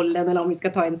spelar bollen, eller om vi ska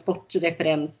ta en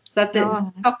sportreferens. Så att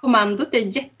ta kommandot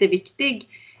är jätteviktig.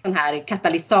 En här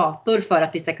katalysator för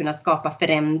att vi ska kunna skapa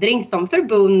förändring som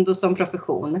förbund och som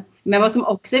profession. Men vad som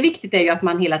också är viktigt är ju att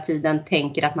man hela tiden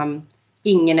tänker att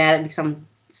ingen är liksom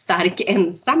stark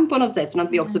ensam på något sätt. Utan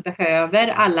att vi också behöver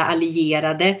alla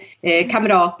allierade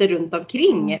kamrater runt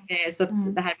omkring. Så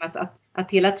att det här med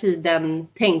att hela tiden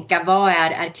tänka vad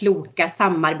är kloka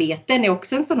samarbeten är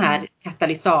också en sån här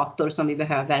katalysator som vi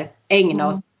behöver ägna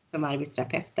oss som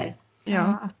arbetsterapeuter.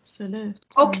 Ja, absolut.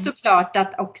 Och såklart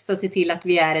att också se till att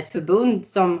vi är ett förbund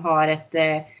som har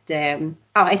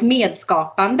ett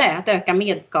medskapande, att öka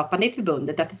medskapande i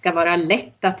förbundet. Att det ska vara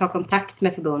lätt att ha kontakt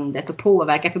med förbundet och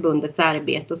påverka förbundets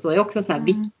arbete. Och så är också en sån här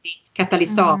viktig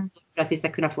katalysator för att vi ska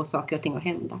kunna få saker och ting att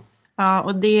hända. Ja,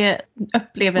 och det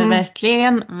upplever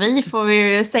verkligen vi, får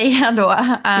vi ju säga då,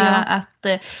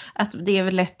 att det är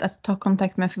väl lätt att ta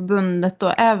kontakt med förbundet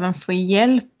och även få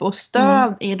hjälp och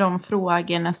stöd i de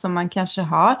frågorna som man kanske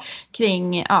har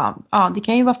kring, det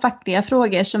kan ju vara fackliga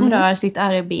frågor som rör sitt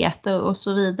arbete och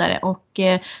så vidare. Och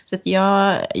så att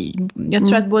jag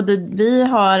tror att både vi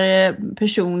har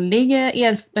personlig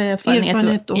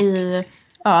erfarenhet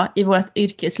i vårt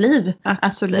yrkesliv.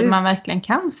 Absolut. Att man verkligen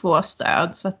kan få stöd.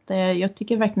 Så att jag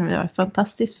tycker verkligen vi har ett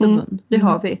fantastiskt förbund. Det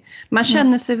har vi. Man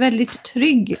känner sig väldigt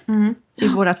trygg i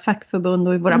vårt fackförbund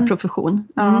och i vår profession.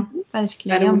 Ja,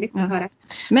 verkligen. Roligt att höra.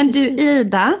 Men du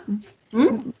Ida,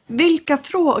 vilka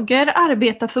frågor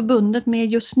arbetar förbundet med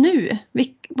just nu?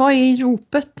 Vad är i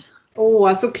ropet?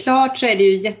 Såklart så är det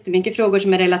ju jättemycket frågor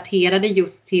som är relaterade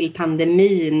just till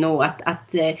pandemin och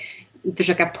att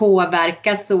försöka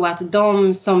påverka så att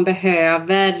de som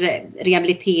behöver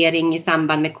rehabilitering i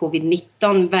samband med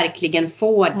covid-19 verkligen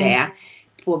får det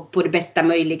på det bästa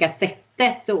möjliga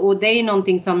sättet. Och det är ju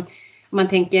någonting som, om man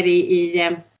tänker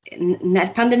när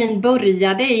pandemin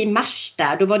började i mars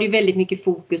där, då var det ju väldigt mycket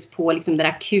fokus på liksom det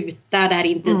akuta, det här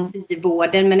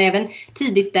intensivvården. Men även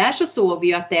tidigt där så såg vi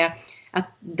ju att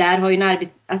där har ju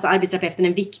arbetsterapeuten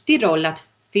en viktig roll att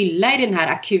fylla i den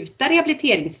här akuta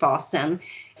rehabiliteringsfasen.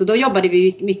 Så då jobbade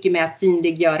vi mycket med att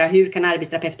synliggöra hur kan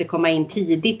arbetsterapeuter komma in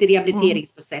tidigt i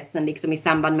rehabiliteringsprocessen, liksom i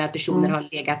samband med att personer har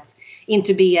legat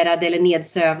intuberade eller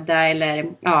nedsövda, eller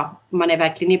man är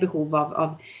verkligen i behov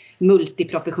av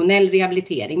multiprofessionell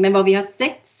rehabilitering. Men vad vi har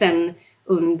sett sen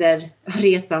under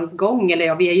resans gång,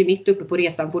 eller vi är ju mitt uppe på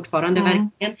resan fortfarande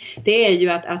verkligen, det är ju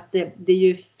att det är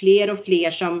ju fler och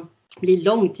fler som blir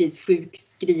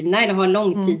långtidssjukskrivna eller har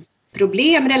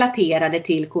långtidsproblem relaterade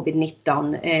till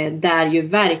covid-19, där ju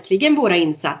verkligen våra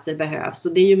insatser behövs.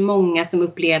 Och det är ju många som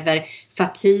upplever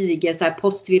fatig, så här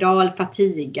postviral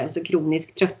fatig, alltså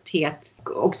kronisk trötthet,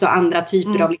 också andra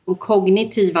typer av liksom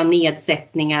kognitiva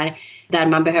nedsättningar där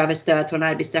man behöver stöd från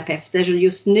arbetsterapeuter. Så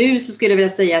just nu så skulle jag vilja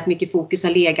säga att mycket fokus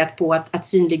har legat på att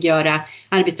synliggöra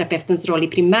arbetsterapeutens roll i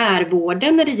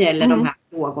primärvården när det gäller de här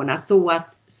frågorna.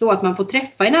 Så att man får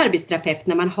träffa en arbetsterapeut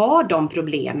när man har de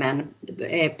problemen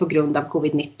på grund av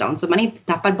covid-19. Så man inte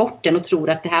tappar bort den och tror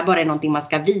att det här bara är någonting man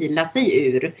ska vila sig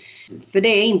ur. För det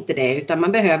är inte det, utan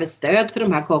man behöver stöd för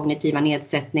de här kognitiva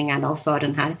nedsättningarna och för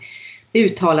den här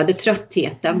uttalade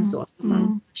tröttheten så som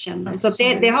man känner. Så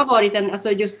det har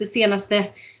varit just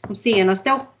de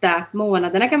senaste 8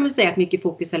 månaderna kan man säga att mycket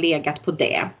fokus har legat på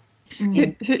det.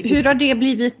 Hur har det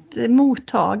blivit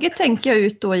mottaget, tänker jag,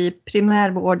 ut då i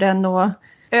primärvården och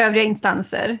övriga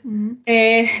instanser?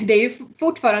 Det är ju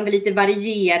fortfarande lite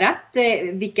varierat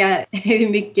hur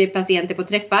mycket patienter får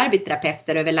träffa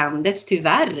arbetsterapeuter över landet.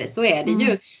 Tyvärr så är det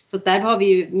ju. Så där har vi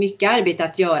ju mycket arbete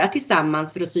att göra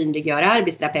tillsammans för att synliggöra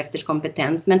arbetsterapeuters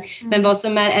kompetens. Men vad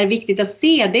som är viktigt att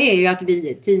se, det är ju att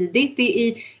vi tidigt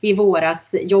i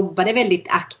våras jobbade väldigt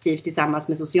aktivt tillsammans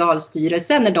med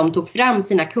Socialstyrelsen när de tog fram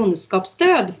sina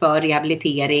kunskapsstöd för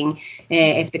rehabilitering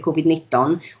efter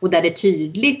covid-19. Och där det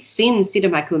tydligt syns i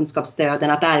de här kunskapsstöden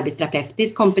att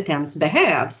arbetsterapeutisk kompetens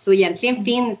behövs. Så egentligen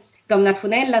finns de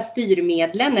nationella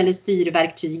styrmedlen eller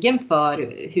styrverktygen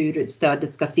för hur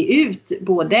stödet ska se ut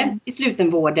både i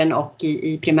slutenvården och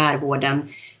i primärvården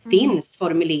finns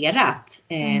formulerat.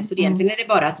 Så egentligen är det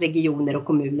bara att regioner och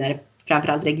kommuner,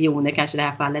 framförallt regioner kanske i det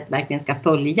här fallet, verkligen ska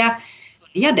följa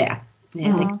det.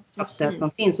 Det kunskapsstöd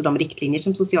som finns och de riktlinjer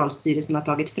som Socialstyrelsen har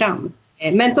tagit fram.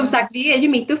 Men som sagt, vi är ju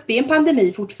mitt uppe i en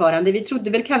pandemi fortfarande. Vi trodde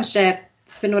väl kanske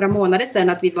för några månader sedan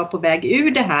att vi var på väg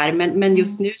ur det här, men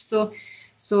just nu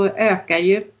så ökar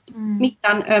ju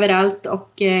smittan överallt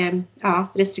och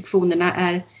restriktionerna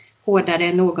är hårdare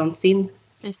än någonsin.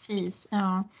 Precis,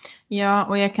 ja,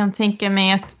 och jag kan tänka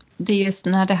mig att Det är just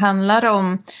när det handlar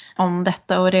om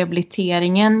detta och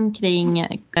rehabiliteringen kring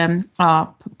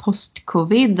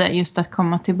post-covid, just att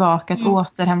komma tillbaka, att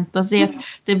återhämta sig.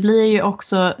 Det blir ju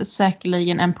också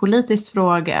säkerligen en politisk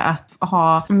fråga att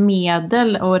ha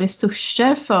medel och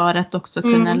resurser för att också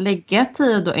kunna lägga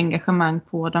tid och engagemang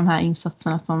på de här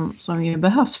insatserna som ju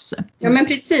behövs. Ja, men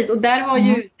precis, och där har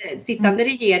ju sittande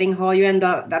regering har ju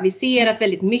ändå aviserat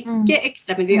väldigt mycket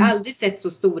extra, men vi har aldrig sett så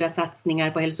stora satsningar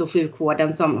på hälso- och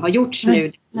sjukvården som har gjorts nu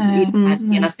i den här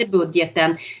senaste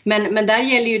budgeten. Men där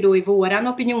gäller ju då i våran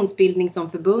opinionsbildning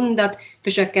som förbund att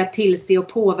försöka tillse och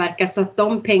påverka så att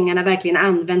de pengarna verkligen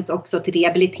används också till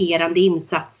rehabiliterande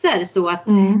insatser, så att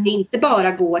det inte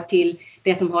bara går till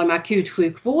det som har med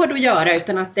akutsjukvård att göra,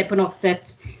 utan att det på något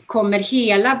sätt kommer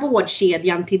hela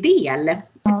vårdkedjan till del.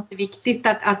 Det är viktigt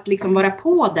att liksom vara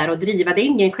på där och driva. Det är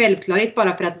ingen självklarhet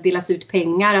bara för att delas ut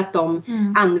pengar att de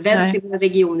används i våra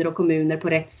regioner och kommuner på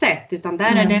rätt sätt. Utan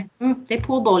där är det är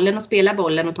på bollen och spela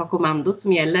bollen och ta kommandot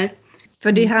som gäller.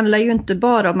 För det handlar ju inte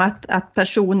bara om att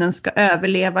personen ska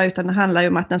överleva, utan det handlar ju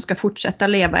om att den ska fortsätta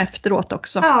leva efteråt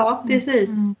också. Ja, precis.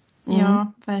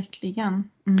 Ja, verkligen.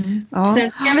 Ja.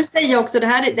 Sen ska jag väl säga också,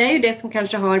 det är ju det som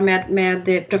kanske har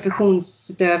med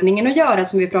professionsutövningen att göra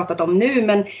som vi har pratat om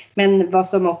nu, men vad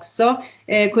som också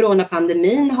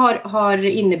coronapandemin har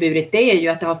inneburit, det är ju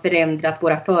att det har förändrat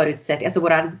våra förutsättningar, alltså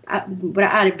våra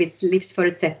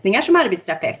arbetslivsförutsättningar som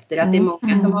arbetsterapeuter, att det är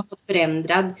många som har fått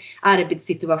förändrad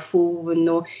arbetssituation,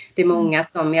 och det är många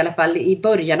som i alla fall i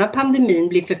början av pandemin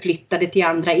blev förflyttade till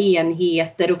andra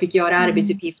enheter och fick göra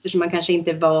arbetsuppgifter som man kanske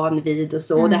inte är van vid och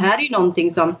så. Och det här är ju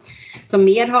någonting som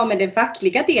mer har med den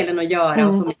fackliga delen att göra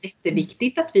och som är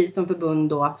jätteviktigt att vi som förbund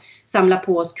då samlar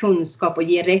på oss kunskap och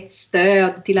ger rätt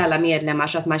stöd till alla medlemmar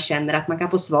så att man känner att man kan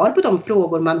få svar på de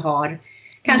frågor man har.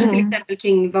 Kanske till exempel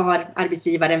kring vad har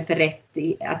arbetsgivaren för rätt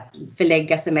att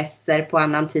förlägga semester på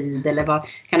annan tid, eller vad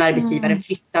kan arbetsgivaren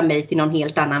flytta mig till någon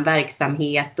helt annan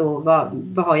verksamhet, och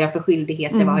vad har jag för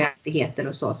skyldigheter, vad har jag rättigheter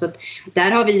och så. Så att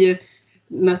där har vi ju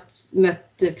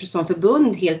mött som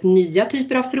förbund helt nya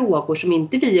typer av frågor som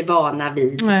inte vi är vana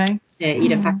vid i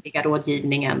den fackliga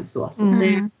rådgivningen. Så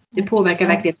det påverkar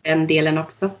verkligen den delen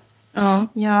också.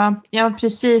 Ja,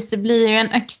 precis. Det blir ju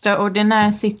en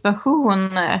extraordinär situation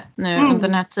nu under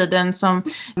den här tiden som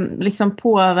liksom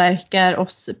påverkar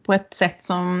oss på ett sätt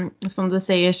som du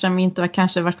säger, som vi inte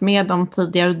kanske varit med om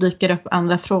tidigare, och dyker upp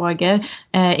andra frågor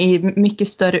i mycket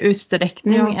större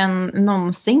utsträckning än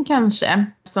någonsin kanske.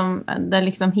 Där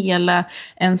liksom hela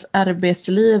ens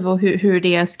arbetsliv och hur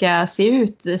det ska se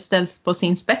ut ställs på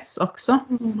sin spets också.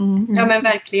 Ja, men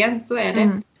verkligen, så är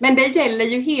det. Men det gäller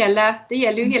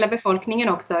ju hela befolkningen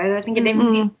också. Jag tänker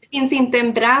det finns inte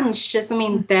en bransch som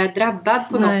inte är drabbad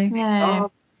på något sätt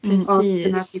av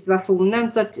den här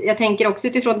situationen. Så att jag tänker också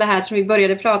utifrån det här som vi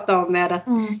började prata om med att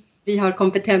vi har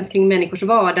kompetens kring människors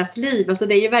vardagsliv. Alltså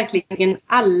det är ju verkligen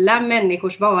alla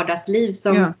människors vardagsliv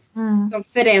som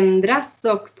förändras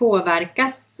och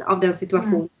påverkas av den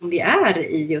situation som vi är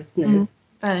i just nu.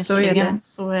 Verkligen,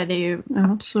 så är det ju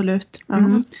absolut.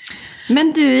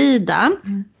 Men du Ida,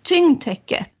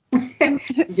 tyngdtäcket.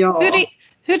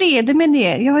 Hur är det med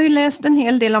det? Jag har ju läst en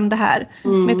hel del om det här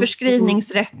med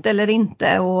förskrivningsrätt eller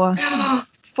inte, och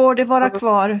får det vara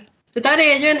kvar? Det där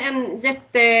är ju en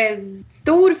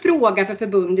jättestor fråga för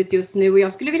förbundet just nu, och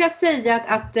jag skulle vilja säga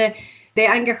att det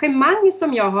engagemang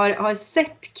som jag har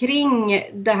sett kring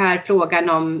den här frågan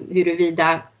om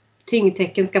huruvida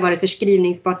tyngdtecken ska vara ett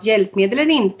förskrivningsbart hjälpmedel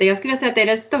eller inte. Jag skulle säga att det är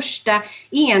den största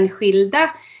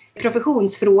enskilda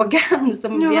professionsfrågan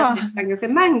som vi har sett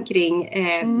engagemang kring.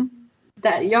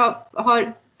 Där jag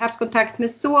har haft kontakt med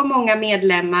så många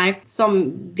medlemmar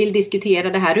som vill diskutera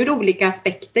det här ur olika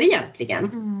aspekter egentligen.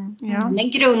 Men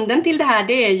grunden till det här,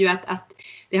 det är ju att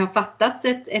det har fattats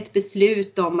ett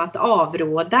beslut om att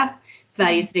avråda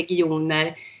Sveriges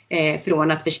regioner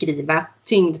från att förskriva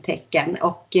tyngdtecken,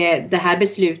 och det här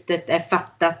beslutet är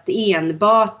fattat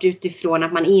enbart utifrån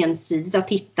att man ensidigt har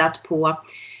tittat på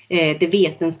det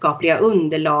vetenskapliga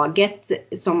underlaget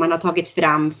som man har tagit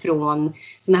fram från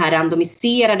såna här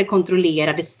randomiserade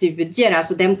kontrollerade studier,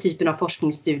 alltså den typen av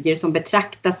forskningsstudier som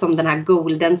betraktas som den här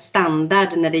golden standard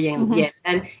när det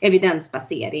gäller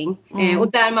evidensbasering.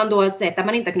 Och där man då har sett att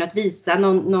man inte har kunnat visa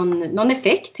någon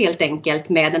effekt helt enkelt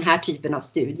med den här typen av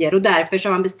studier, och därför så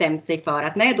har man bestämt sig för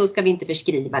att nej, då ska vi inte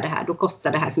förskriva det här, då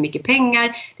kostar det här för mycket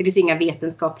pengar, det finns inga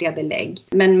vetenskapliga belägg.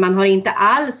 Men man har inte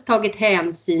alls tagit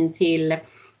hänsyn till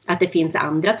att det finns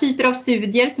andra typer av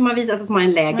studier som har visat, alltså som har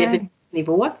en lägre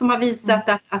bevisnivå, som har visat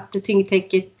att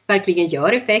tyngdtäcket verkligen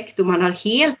gör effekt, och man har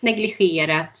helt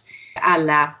negligerat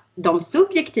alla de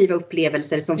subjektiva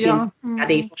upplevelser som finns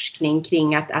i forskning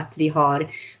kring att vi har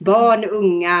barn,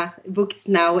 unga,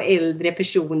 vuxna och äldre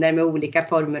personer med olika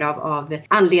former av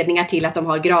anledningar till att de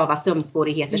har grava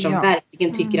sömnsvårigheter som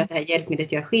verkligen tycker att det här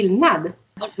hjälpmedlet gör skillnad.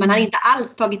 Man har inte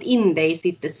alls tagit in det i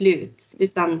sitt beslut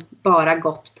utan bara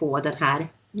gått på den här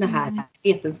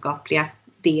vetenskapliga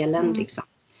delen liksom.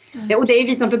 Och det är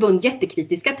vi som förbund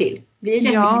jättekritiska till. Vi är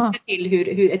jättekritiska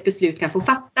till hur ett beslut kan få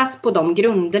fattas på de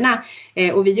grunderna.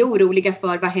 Och vi är oroliga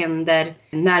för vad händer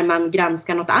när man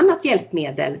granskar något annat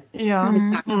hjälpmedel.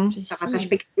 Samma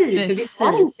perspektiv. För vi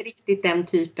har inte riktigt den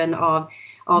typen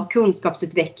av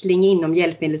kunskapsutveckling inom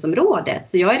hjälpmedelsområdet.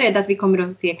 Så jag är rädd att vi kommer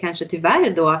att se kanske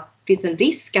tyvärr då finns en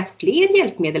risk att fler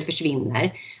hjälpmedel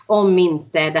försvinner. Om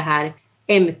inte det här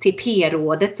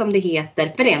MTP-rådet som det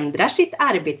heter förändrar sitt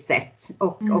arbetssätt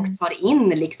och tar in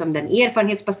liksom den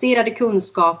erfarenhetsbaserade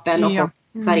kunskapen och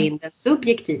tar in den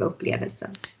subjektiva upplevelsen.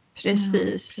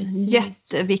 Precis.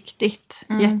 Jätteviktigt.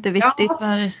 Jätteviktigt.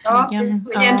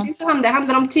 Egentligen så handlar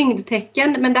det om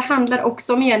tyngdtecken, men det handlar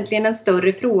också om egentligen en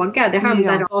större fråga. Det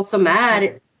handlar om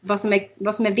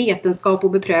vad som är vetenskap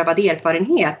och beprövad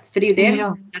erfarenhet. För det är ju det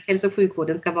att hälso- och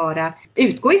sjukvården ska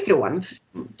utgå ifrån.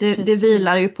 Det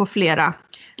vilar ju på flera.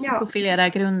 På flera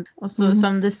grund. Och så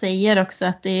som du säger också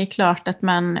att det är klart att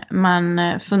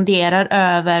man funderar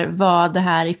över vad det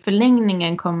här i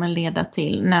förlängningen kommer leda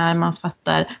till när man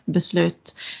fattar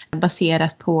beslut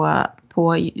baserat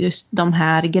på just de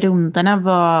här grunderna,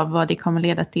 vad det kommer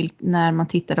leda till när man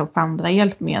tittar då på andra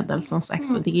hjälpmedel som sagt.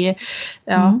 Och det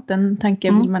den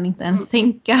tanken vill man inte ens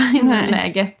tänka i det här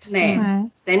läget. Nej.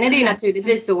 Sen är det ju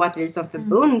naturligtvis så att vi som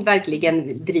förbund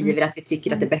verkligen driver att vi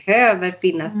tycker att det behöver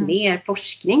finnas mer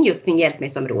forskning just kring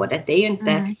hjälpmedelsområdet. Det är ju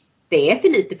inte, det är för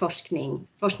lite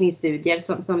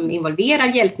forskningsstudier som involverar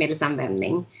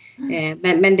hjälpmedelsanvändning.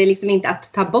 Men det är liksom inte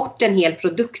att ta bort en hel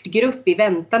produktgrupp i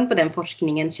väntan på den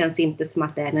forskningen känns inte som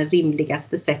att det är det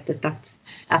rimligaste sättet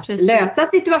att lösa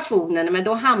situationen. Men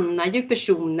då hamnar ju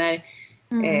personer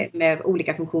med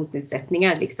olika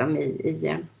funktionsnedsättningar liksom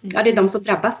det är de som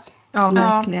drabbas. Ja,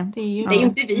 verkligen. Det är ju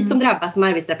inte vi som drabbas som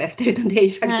arbetsterapeuter utan det är ju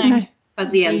faktiskt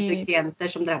patienter och klienter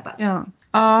som drabbas.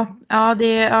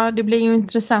 Det blir ju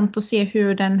intressant att se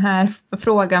hur den här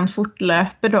frågan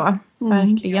fortlöper då.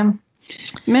 Verkligen.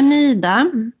 Men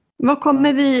Ida,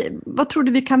 vad tror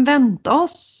du vi kan vänta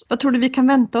oss? Vad tror du vi kan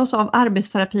vänta oss av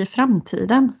arbetsterapi i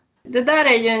framtiden? Det där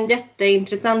är ju en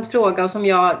jätteintressant fråga och som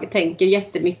jag tänker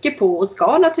jättemycket på och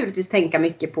ska naturligtvis tänka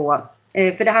mycket på.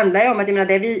 För det handlar ju om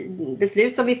att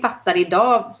beslut som vi fattar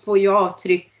idag får ju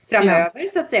avtryck framöver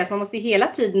så att säga. Så man måste ju hela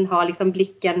tiden ha liksom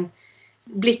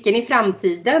blicken i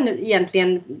framtiden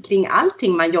egentligen kring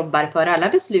allting man jobbar för. Alla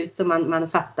beslut som man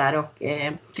fattar och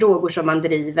frågor som man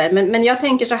driver. Men jag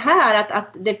tänker så här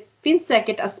att det finns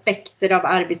säkert aspekter av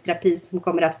arbetsterapi som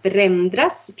kommer att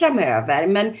förändras framöver.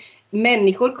 Men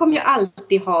människor kommer ju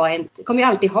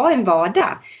alltid ha en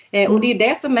vardag. Och det är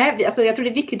det som är, alltså jag tror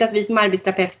det är viktigt att vi som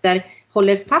arbetsterapeuter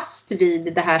håller fast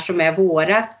vid det här som är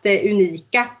vårat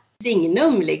unika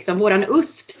signum liksom, våran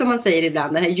USP som man säger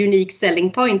ibland, den här unique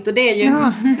selling point, och det är ju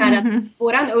här att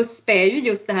våran USP är ju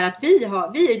just det här att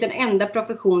vi är den enda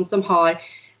profession som har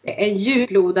en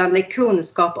djuplodande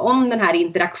kunskap om den här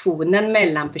interaktionen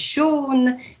mellan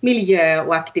person, miljö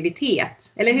och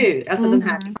aktivitet, eller hur? Alltså den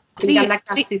här gamla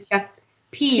klassiska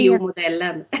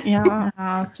PO-modellen.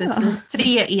 Ja, precis.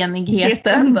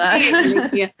 Treenigheten där.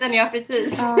 Treenigheten, ja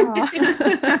precis.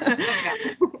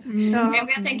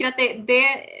 Jag tänker att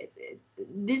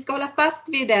vi ska hålla fast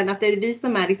vid den, att det är vi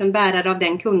som är liksom bärare av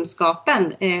den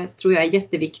kunskapen, tror jag är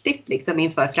jätteviktigt liksom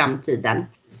inför framtiden.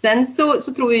 Sen så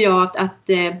tror jag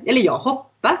eller jag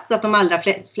hoppas att de allra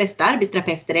flesta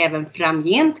arbetsterapeuter även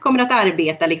framgent kommer att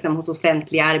arbeta liksom hos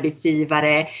offentliga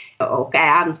arbetsgivare och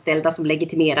är anställda som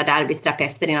legitimerade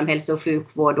arbetsterapeuter inom hälso- och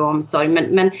sjukvård och omsorg.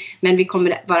 Men vi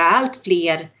kommer vara allt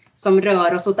fler som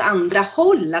rör oss åt andra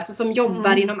håll, alltså som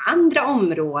jobbar inom andra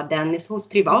områden hos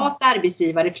privata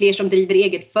arbetsgivare, fler som driver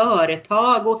eget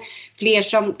företag och fler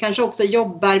som kanske också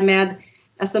jobbar med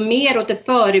alltså mer åt det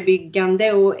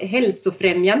förebyggande och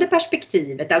hälsofrämjande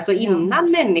perspektivet, alltså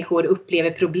innan människor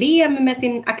upplever problem med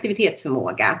sin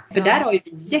aktivitetsförmåga. För där har ju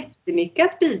vi jättemycket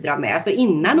att bidra med, alltså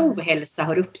innan ohälsa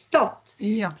har uppstått.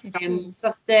 Så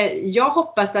att, jag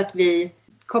hoppas att vi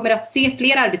kommer att se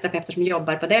fler arbetsterapeuter som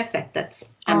jobbar på det sättet.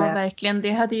 Ja, verkligen.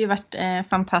 Det hade ju varit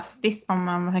fantastiskt om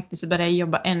man faktiskt började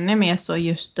jobba ännu mer så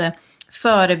just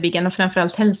förebyggande och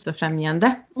framförallt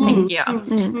hälsofrämjande, tänker jag.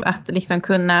 Att liksom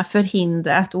kunna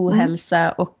förhindra att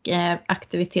ohälsa och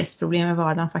aktivitetsproblem i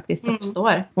vardagen faktiskt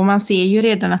uppstår. Och man ser ju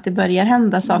redan att det börjar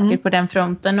hända saker på den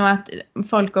fronten och att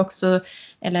folk också,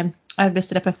 eller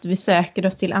arbetsterapeuter, vi söker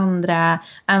oss till andra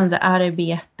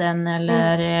arbeten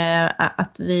eller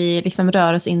att vi liksom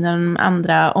rör oss inom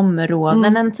andra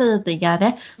områden än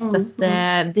tidigare. Så att,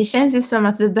 det känns ju som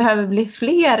att vi behöver bli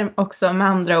fler också, med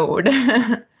andra ord.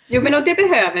 Jo, men och det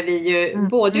behöver vi ju,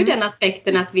 både ur den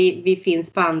aspekten att vi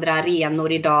finns på andra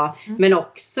arenor idag, men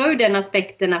också ur den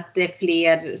aspekten att det är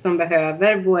fler som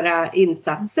behöver våra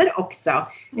insatser också,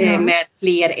 med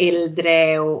fler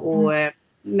äldre och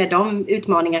med de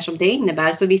utmaningar som det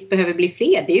innebär. Så visst behöver bli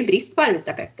fler, det är ju brist på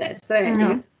arbetsterapeuter, så är det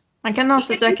ju. Man kan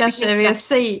avsluta kanske med att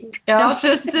säga, ja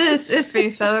precis,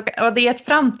 utbildningsplats, och det är ett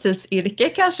framtidsyrke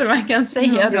kanske man kan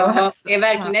säga då. Ja, det är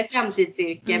verkligen ett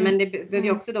framtidsyrke, men det behöver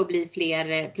ju också då bli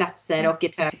fler platser och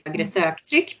ett högre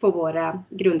söktryck på våra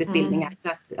grundutbildningar, så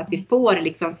att vi får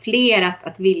liksom fler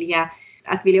att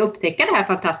vilja upptäcka det här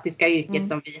fantastiska yrket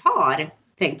som vi har.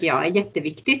 Tänker jag är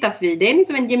jätteviktigt att det är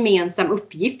liksom en gemensam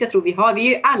uppgift. Jag tror vi är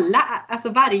ju alla, alltså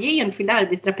varje enskild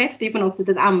arbetsterapeut är ju på något sätt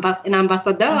en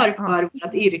ambassadör för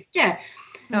vårt yrke.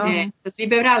 Så att vi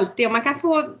behöver alltid, om man kan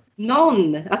få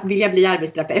någon att vilja bli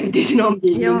arbetsterapeut i sin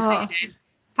omgivning, så är det en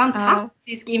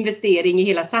fantastisk investering i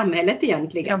hela samhället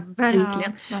egentligen. Ja,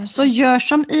 verkligen. Så gör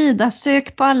som Ida,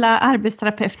 sök på alla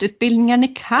arbetsterapeututbildningar ni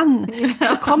kan,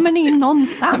 så kommer ni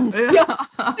någonstans.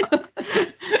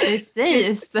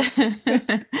 Precis.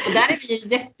 Och där är vi ju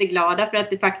jätteglada för att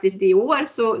det faktiskt i år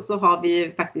så har vi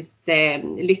ju faktiskt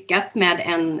lyckats med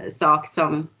en sak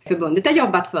som förbundet har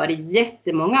jobbat för i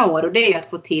jättemånga år, och det är ju att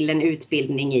få till en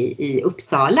utbildning i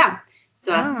Uppsala.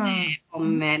 Så att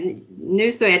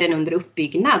nu så är den under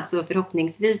uppbyggnad, så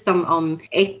förhoppningsvis om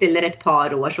 1 eller ett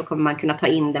par år så kommer man kunna ta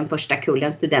in den första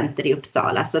kullen studenter i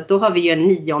Uppsala. Så att då har vi ju en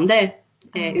 9:e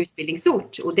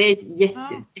utbildningsort, och det är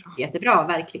jättebra,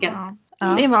 verkligen.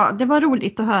 Det var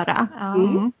roligt att höra.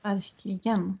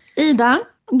 Verkligen. Ida,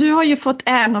 du har ju fått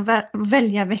äran att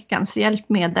välja veckans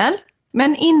hjälpmedel.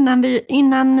 Men innan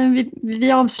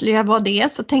vi avslöjar vad det är,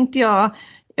 så tänkte jag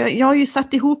har ju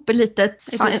satt ihop en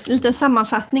liten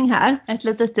sammanfattning här. Ett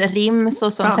litet rim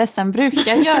så som Tessan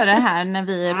brukar göra här när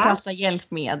vi pratar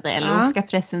hjälpmedel och ska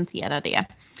presentera det.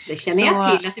 Det känner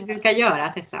jag till att du brukar göra,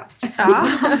 Tessan. Ja,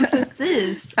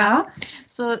 precis. Ja.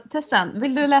 Så Tessan,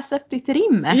 vill du läsa upp ditt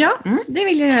rim? Ja, det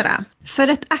vill jag göra. För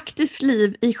ett aktivt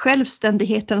liv i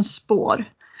självständighetens spår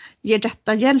ger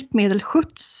detta hjälpmedel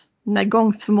skjuts när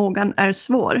gångförmågan är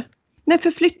svår. När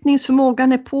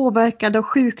förflyttningsförmågan är påverkad av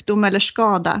sjukdom eller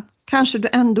skada, kanske du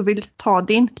ändå vill ta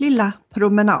din lilla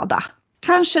promenada.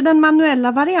 Kanske den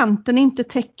manuella varianten inte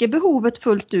täcker behovet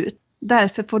fullt ut.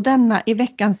 Därför får denna i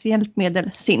veckans hjälpmedel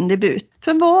sin debut.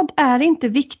 För vad är inte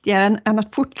viktigare än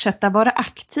att fortsätta vara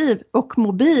aktiv och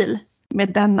mobil? Med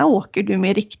denna åker du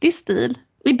med riktig stil.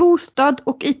 I bostad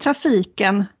och i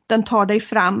trafiken, den tar dig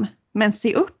fram. Men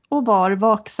se upp och var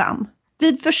vaksam.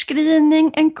 Vid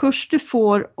förskrivning en kurs du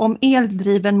får om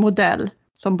eldriven modell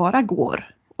som bara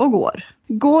går och går.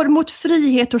 Går mot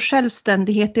frihet och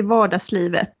självständighet i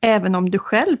vardagslivet, även om du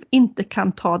själv inte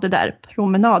kan ta det där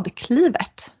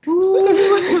promenadklivet.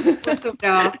 Så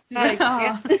bra,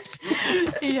 verkligen.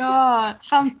 Ja,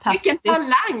 fantastiskt. Vilken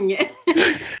talang!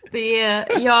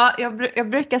 Jag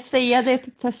brukar säga det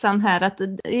till Tessan här, att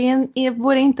det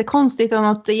vore inte konstigt om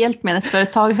något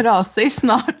hjälpmedelsföretag hör av sig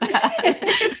snart här.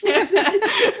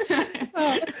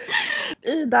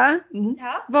 Ida,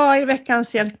 vad är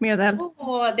veckans hjälpmedel?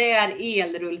 Det är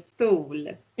elrullstol.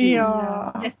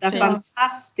 Ja, detta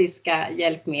fantastiska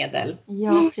hjälpmedel.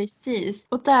 Ja, precis.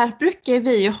 Och där brukar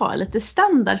vi ju ha lite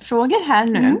standardfrågor här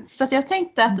nu. Så att jag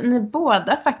tänkte att ni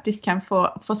båda faktiskt kan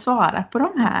få svara på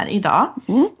de här idag.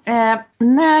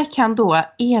 När kan då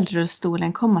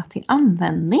elrullstolen komma till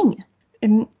användning?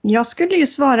 Jag skulle ju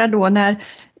svara då när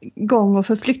gång- och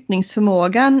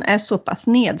förflyttningsförmågan är så pass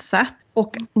nedsatt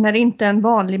och när inte en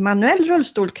vanlig manuell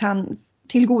rullstol kan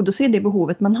tillgodose det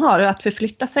behovet man har att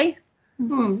förflytta sig.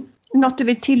 Något du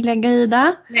vill tillägga,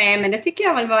 Ida? Nej, men det tycker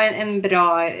jag väl var en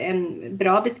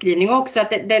bra beskrivning också,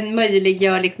 att den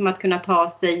möjliggör liksom att kunna ta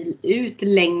sig ut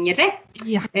längre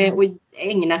och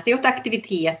ägna sig åt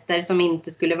aktiviteter som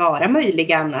inte skulle vara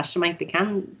möjliga annars, som man inte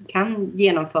kan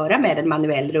genomföra med en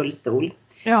manuell rullstol.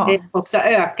 Ja. Det också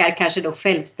ökar kanske då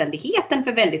självständigheten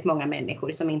för väldigt många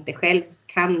människor som inte själv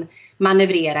kan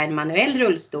manövrera en manuell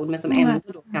rullstol, men som ändå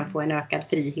då kan få en ökad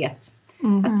frihet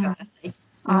att röra sig.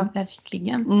 Ja,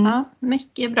 verkligen. Ja,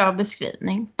 mycket bra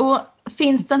beskrivning. Och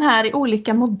finns den här i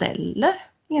olika modeller,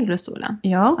 elrullstolen?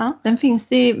 Ja, den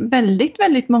finns i väldigt,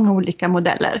 väldigt många olika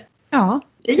modeller. Ja,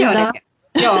 det gör det.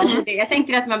 Ja, jag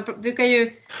tänker att man brukar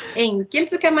ju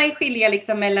enkelt så kan man ju skilja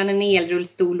liksom mellan en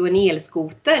elrullstol och en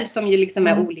elskoter som ju liksom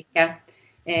är olika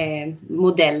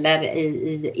modeller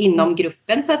inom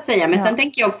gruppen så att säga. Men sen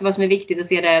tänker jag också vad som är viktigt att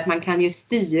se där att man kan ju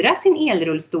styra sin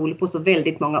elrullstol på så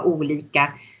väldigt många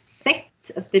olika sätt.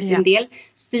 Alltså en del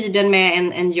styr den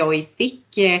med en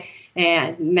joystick,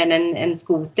 men en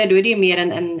skoter då är det ju mer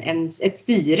ett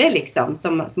styre liksom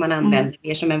som man använder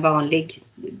mer som en vanlig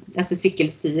alltså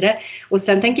cykelstyre. Och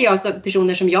sen tänker jag så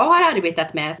personer som jag har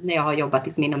arbetat med när jag har jobbat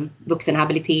liksom inom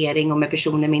vuxenhabilitering och med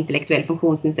personer med intellektuell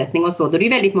funktionsnedsättning och så, då är det ju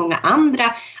väldigt många andra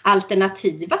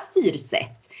alternativa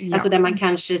styrsätt. Alltså där man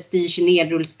kanske styr sin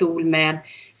elrullstol med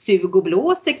sug och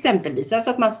blås exempelvis.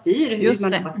 Alltså att man styr hur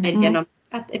man väljer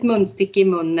ett munstycke i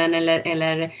munnen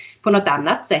eller på något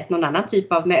annat sätt, någon annan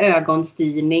typ av med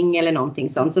ögonstyrning eller någonting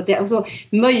sånt. Så att alltså,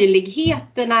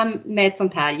 möjligheterna med ett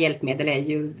sånt här hjälpmedel är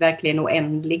ju verkligen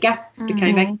oändliga. Du kan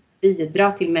ju verkligen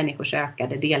bidra till människors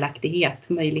ökade delaktighet,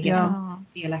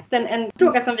 delaktighet. En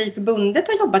fråga som vi i förbundet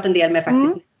har jobbat en del med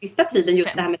faktiskt sista tiden,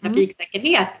 just det här med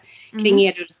trafiksäkerhet kring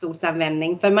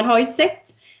elrullstolsanvändning. För man har ju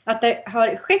sett att det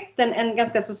har skett en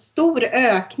ganska så stor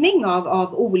ökning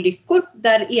av olyckor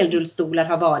där elrullstolar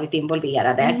har varit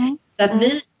involverade. Så att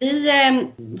vi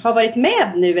har varit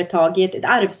med nu ett tag i ett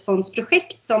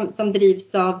arvsfondsprojekt som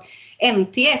drivs av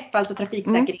NTF, alltså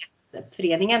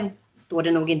Trafiksäkerhetsföreningen står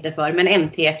det nog inte för, men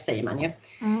NTF säger man ju.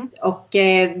 Och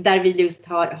där vi just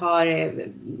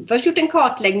har först gjort en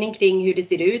kartläggning kring hur det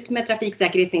ser ut med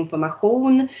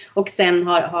trafiksäkerhetsinformation och sen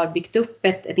har byggt upp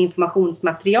ett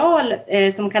informationsmaterial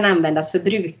som kan användas för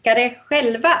brukare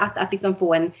själva att liksom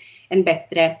få en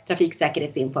bättre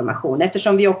trafiksäkerhetsinformation,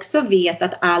 eftersom vi också vet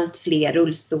att allt fler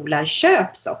rullstolar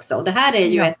köps också. Och det här är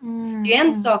ju det är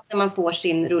en sak när man får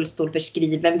sin rullstol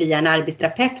förskriven via en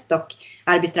arbetsterapeut och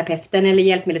arbetsterapeuten eller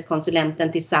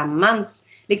hjälpmedelskonsulenten tillsammans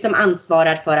liksom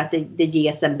ansvarar för att det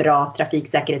ges en bra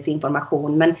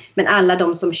trafiksäkerhetsinformation. Men alla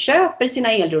de som köper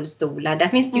sina elrullstolar, där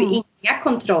finns det ju inga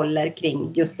kontroller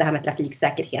kring just det här med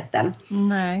trafiksäkerheten.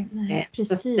 Nej,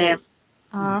 precis.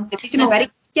 Det finns ju många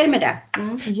risker med det.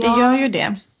 Det gör ju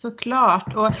det.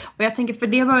 Såklart. Och jag tänker, för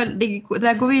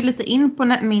där går vi lite in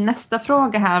på min nästa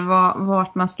fråga här,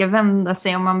 vart man ska vända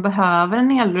sig om man behöver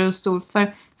en elrullstol.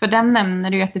 För den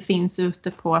nämner du ju att det finns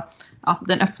ute på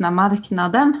den öppna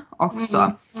marknaden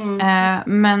också.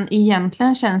 Men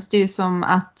egentligen känns det ju som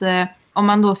att om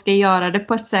man då ska göra det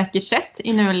på ett säkert sätt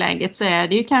i nuläget så är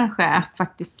det ju kanske att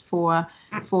faktiskt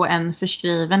få en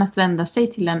förskriven att vända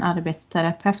sig till en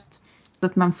arbetsterapeut. Så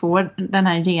att man får den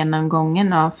här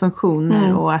genomgången av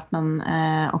funktioner och att man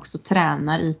också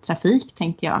tränar i trafik,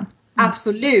 tänker jag.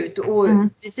 Absolut, och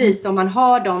precis om man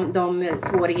har de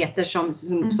svårigheter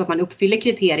så att man uppfyller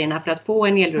kriterierna för att få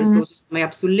en elrullstol så ska man ju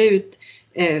absolut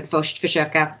först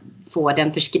försöka få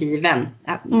den förskriven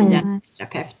via en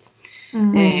terapeut.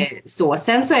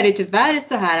 Sen så är det tyvärr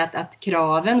så här att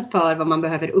kraven för vad man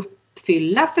behöver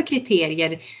uppfylla för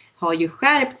kriterier har ju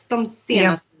skärpts de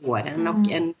senaste åren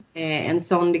och en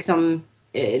sån liksom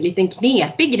liten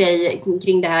knepig grej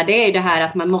kring det här, det är ju det här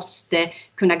att man måste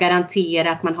kunna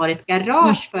garantera att man har ett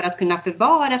garage för att kunna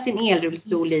förvara sin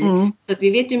elrullstol i. Så att vi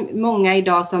vet ju många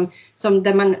idag som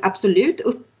där man absolut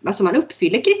alltså man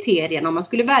uppfyller kriterierna och man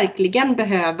skulle verkligen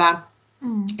behöva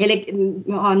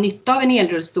eller ha nytta av en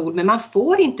elrullstol, men man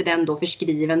får inte den då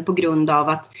förskriven på grund av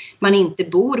att man inte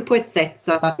bor på ett sätt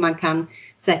så att man kan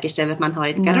säkerställa att man har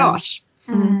ett garage.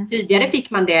 Tidigare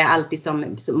fick man det alltid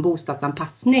som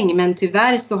bostadsanpassning, men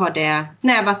tyvärr så har det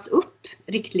snävats upp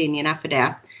riktlinjerna för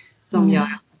det som gör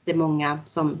att det är många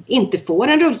som inte får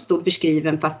en rullstol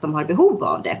förskriven fast de har behov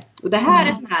av det. Och det här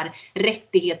är såna här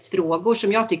rättighetsfrågor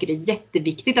som jag tycker är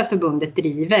jätteviktigt att förbundet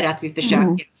driver, att vi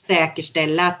försöker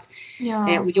säkerställa att,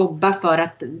 och jobba för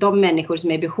att de människor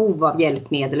som är i behov av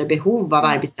hjälpmedel och behov av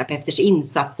arbetsterapeuters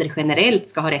insatser generellt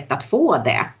ska ha rätt att få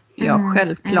det. Ja,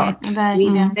 självklart.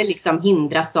 Inte liksom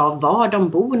hindras av var de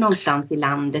bor någonstans i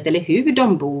landet eller hur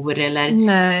de bor. Eller,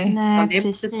 Nej, det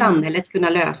måste samhället kunna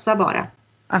lösa bara.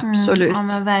 Absolut. Ja,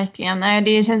 men verkligen.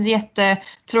 Det känns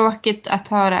jättetråkigt att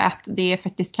höra att det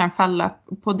faktiskt kan falla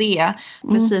på det.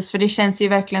 Precis, för det känns ju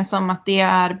verkligen som att det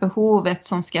är behovet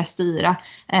som ska styra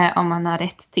om man har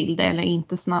rätt till det eller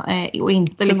inte. Och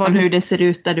inte liksom hur det ser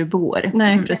ut där du bor.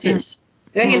 Nej, precis.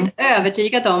 Jag är helt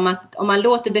övertygad om att om man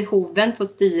låter behoven få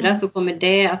styra så kommer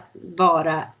det att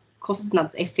vara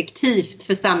kostnadseffektivt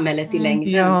för samhället i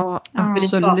längden. Ja,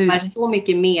 absolut. För det skapar så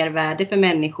mycket mervärde för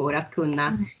människor att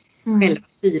kunna själva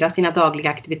styra sina dagliga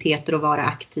aktiviteter och vara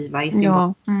aktiva i sin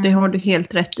vardag. Ja, det har du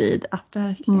helt rätt i, Ida.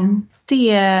 Verkligen.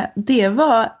 Det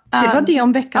var... Det var det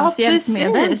om veckans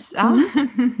hjälpmedel. Precis. Ja.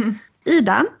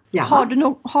 Ida, Ja.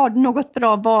 har du något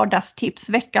bra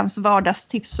veckans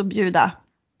vardagstips att bjuda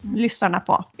lyssnarna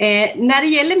på? När det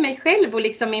gäller mig själv och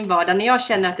liksom min vardag, när jag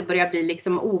känner att det börjar bli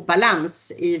liksom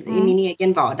obalans i min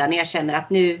egen vardag, när jag känner att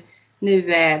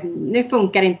nu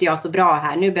funkar inte jag så bra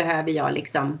här, nu behöver jag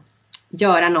liksom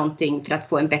göra någonting för att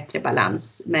få en bättre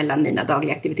balans mellan mina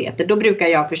dagliga aktiviteter, då brukar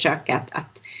jag försöka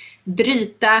att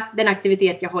bryta den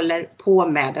aktivitet jag håller på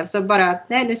med. Alltså bara,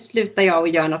 nu slutar jag och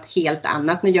gör något helt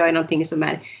annat. Nu gör jag någonting som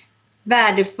är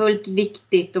värdefullt,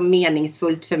 viktigt och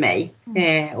meningsfullt för mig.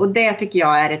 Och det tycker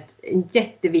jag är en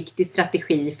jätteviktig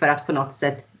strategi för att på något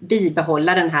sätt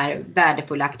bibehålla den här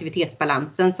värdefulla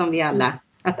aktivitetsbalansen som vi alla...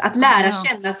 Att lära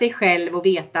känna sig själv och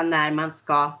veta när man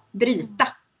ska bryta.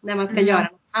 När man ska göra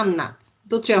något annat.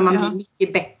 Då tror jag man blir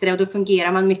mycket bättre och då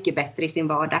fungerar man mycket bättre i sin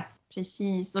vardag.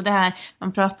 Precis, och det här,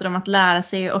 man pratar om att lära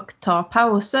sig och ta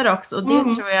pauser också, och det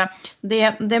tror jag,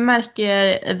 det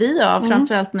märker vi av,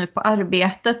 framförallt nu på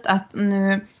arbetet, att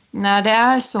nu när det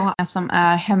är så som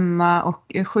är hemma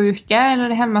och sjuka eller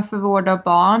är hemma för vård av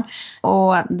barn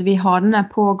och vi har den här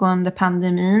pågående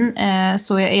pandemin,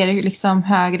 så är det liksom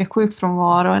högre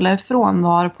sjukfrånvaro eller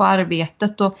frånvaro på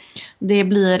arbetet, och det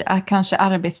blir kanske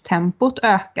arbetstempot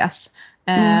ökas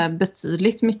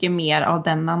betydligt mycket mer av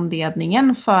den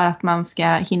anledningen för att man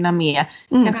ska hinna med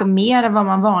kanske mer än vad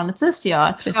man vanligtvis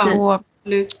gör. Precis. Och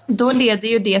då leder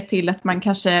ju det till att man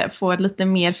kanske får ett lite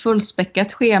mer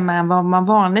fullspäckat schema än vad man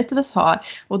vanligtvis har.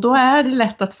 Och då är det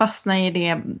lätt att fastna i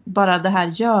det, bara det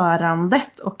här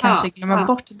görandet och kanske glömma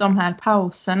bort de här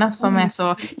pauserna som är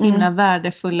så himla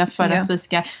värdefulla för att vi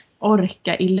ska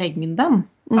orka i längden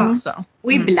också.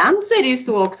 Och ibland så är det ju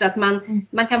så också att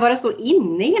man kan vara så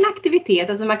inne i en aktivitet.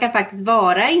 Alltså man kan faktiskt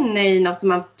vara inne i något som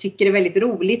man tycker är väldigt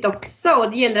roligt också.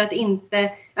 Och det gäller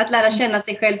att lära känna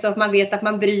sig själv så att man vet att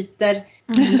man bryter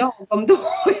lagom då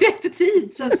i rätt tid.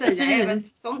 Så att säga. Även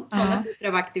sådana typer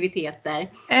av aktiviteter.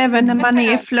 Även när man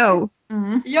är i flow.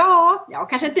 Ja,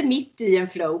 kanske inte mitt i en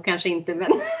flow, kanske inte, men...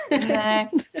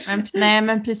 Nej,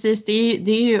 men precis,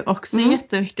 det är ju också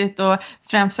jätteviktigt, och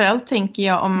framförallt tänker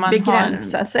jag om man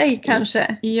begränsa sig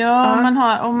kanske.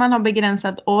 Ja, om man har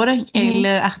begränsad ork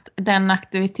eller att den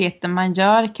aktiviteten man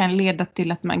gör kan leda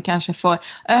till att man kanske får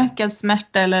ökad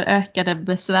smärta eller ökade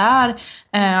besvär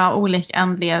av olika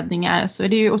anledningar, så är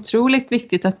det ju otroligt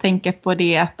viktigt att tänka på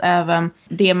det, att även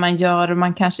det man gör och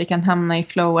man kanske kan hamna i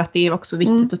flow, att det är också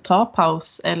viktigt att ta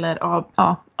paus eller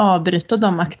avbryta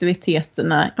de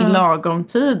aktiviteterna i lagom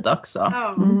tid också.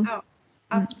 Ja,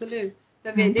 absolut. Det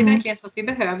är verkligen så att vi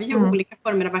behöver ju olika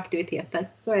former av aktiviteter.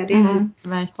 Så är det.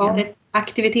 Vi har ett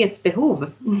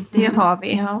aktivitetsbehov. Det har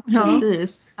vi. Ja,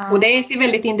 precis. Och det ser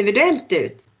väldigt individuellt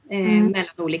ut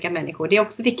mellan olika människor. Det är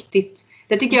också viktigt.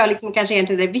 Det tycker jag liksom kanske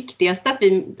egentligen är det viktigaste, att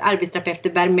vi arbetsterapeuter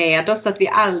bär med oss. Att vi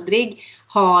aldrig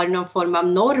har någon form av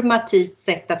normativt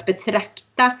sätt att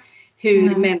betrakta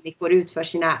hur människor utför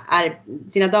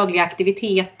sina dagliga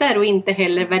aktiviteter, och inte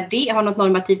heller har något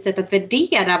normativt sätt att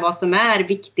värdera vad som är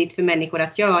viktigt för människor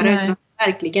att göra, utan att det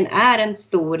verkligen är en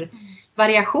stor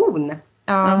variation.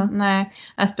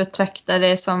 Att betrakta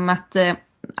det som att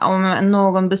om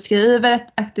någon beskriver ett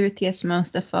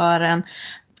aktivitetsmönster för en,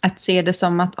 att se det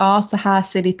som att så här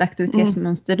ser ditt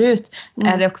aktivitetsmönster ut.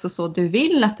 Är det också så du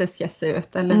vill att det ska se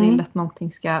ut, eller vill att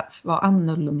någonting ska vara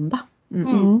annorlunda?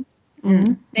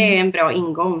 Det är en bra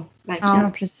ingång, verkligen.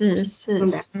 Ja, precis.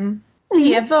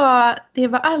 Det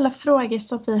var alla frågor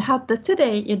som vi hade till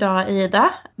dig idag,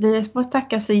 Ida. Vi får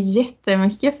tacka så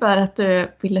jättemycket för att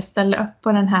du ville ställa upp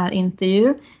på den här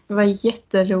intervjun. Det var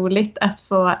jätteroligt att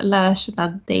få lära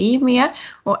känna dig mer,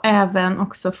 och även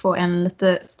också få en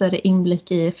lite större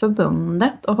inblick i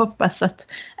förbundet, och hoppas att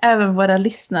även våra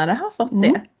lyssnare har fått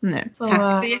det nu.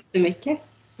 Tack så jättemycket.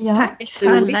 Ja. Tack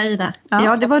snälla, Ida.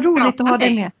 Ja, det var roligt att ha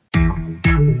dig med.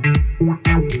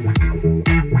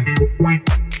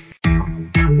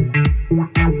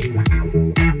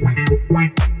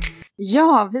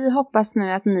 Ja, vi hoppas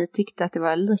nu att ni tyckte att det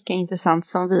var lika intressant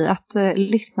som vi att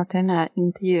lyssna till den här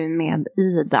intervjun med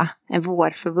Ida, vår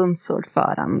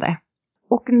förbundsordförande.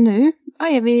 Och nu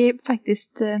är vi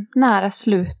faktiskt nära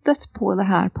slutet på det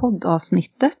här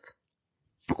poddavsnittet.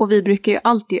 Och vi brukar ju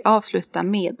alltid avsluta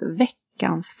med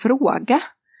veckans fråga,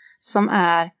 som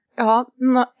är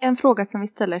en fråga som vi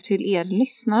ställer till er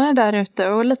lyssnare där ute,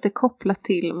 och lite kopplat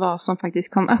till vad som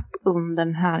faktiskt kom upp under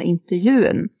den här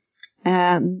intervjun.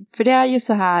 För det är ju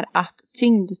så här att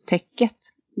tyngdtäcket,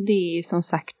 det är ju som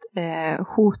sagt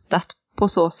hotat på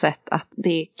så sätt att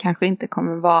det kanske inte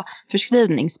kommer vara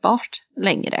förskrivningsbart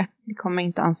längre. Det kommer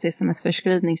inte anses som ett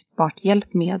förskrivningsbart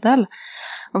hjälpmedel.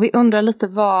 Och vi undrar lite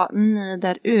vad ni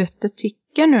där ute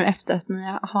tycker nu efter att ni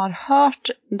har hört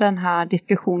den här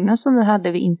diskussionen som vi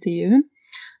hade vid intervjun.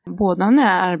 Både om ni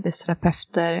är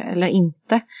arbetsterapeuter eller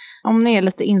inte. Om ni är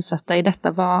lite insatta i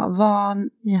detta, vad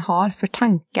ni har för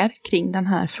tankar kring den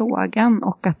här frågan.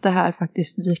 Och att det här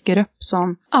faktiskt dyker upp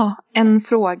som en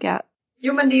fråga.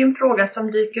 Jo, men det är ju en fråga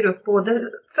som dyker upp både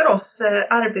för oss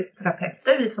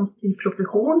arbetsterapeuter, vi som i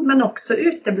profession, men också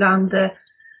ute bland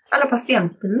alla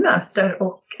patienter vi möter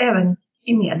och även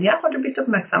i media har det blivit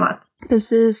uppmärksammat.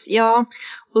 Precis, ja.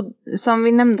 Och som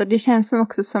vi nämnde, det känns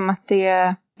också som att det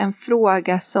är en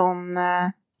fråga som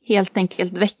helt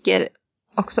enkelt väcker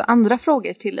också andra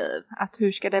frågor till liv. Att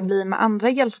hur ska det bli med andra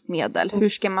hjälpmedel? Hur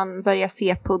ska man börja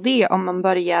se på det om man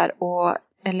börjar och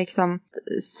liksom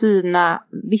syna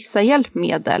vissa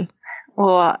hjälpmedel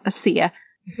och se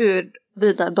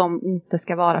huruvida de inte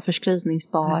ska vara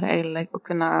förskrivningsbara eller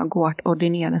kunna gå att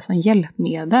ordinera som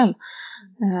hjälpmedel.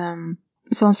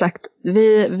 Som sagt,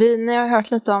 ni har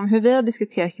hört lite om hur vi har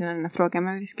diskuterat kring den här frågan,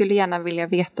 men vi skulle gärna vilja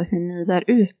veta hur ni där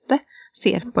ute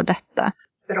ser på detta.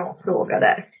 Bra fråga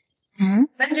där.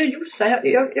 Men du Jossan,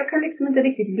 jag kan liksom inte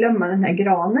riktigt glömma den här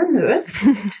granen nu.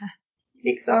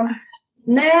 Liksom,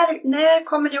 när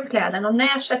kommer du upp kläden och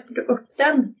när sätter du upp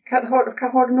den?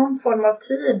 Har du någon form av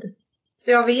tid?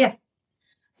 Så jag vet.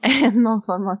 Någon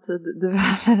form av tid, du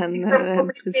behöver en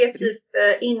kommer det ske typ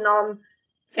inom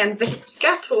en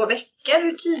vecka, 2 veckor?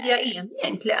 Hur tidiga är ni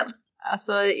egentligen?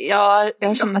 Alltså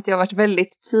jag känner att jag har varit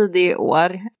väldigt tidig i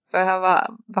år. För jag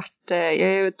har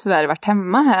ju tyvärr varit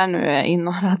hemma här nu i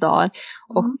några dagar.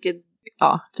 Och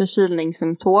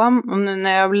förkylningssymptom. Och nu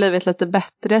när jag har blivit lite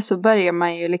bättre så börjar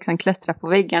man ju liksom klättra på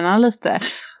väggarna lite.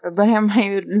 Då börjar man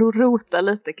ju rota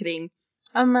lite kring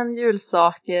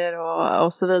julsaker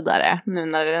och så vidare nu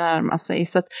när det närmar sig.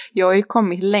 Så att jag har ju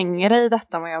kommit längre i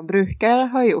detta än vad jag brukar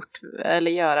ha gjort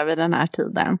eller göra vid den här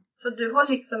tiden. Så du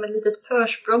har liksom ett litet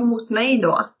försprång mot mig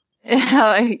då?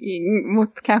 Ja,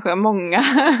 mot kanske många.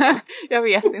 Jag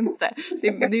vet inte. Det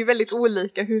är väldigt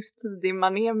olika hur tidig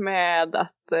man är med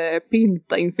att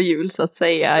pynta inför jul så att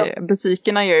säga. Ja.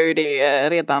 Butikerna gör ju det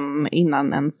redan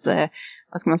innan ens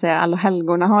alla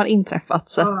helgorna har inträffat.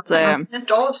 Så att,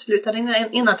 inte avsluta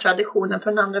innan traditionen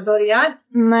från andra börjar.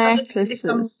 Nej,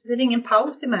 precis. Det är ingen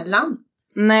paus emellan.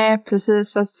 Nej,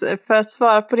 precis. För att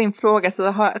svara på din fråga så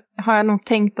har jag nog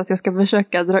tänkt att jag ska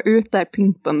försöka dra ut det här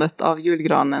pyntandet av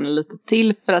julgranen lite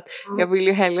till. För att jag vill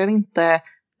ju heller inte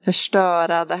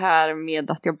förstöra det här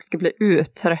med att jag ska bli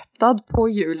uttröttad på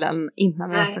julen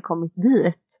innan jag ens har kommit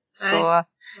dit. Så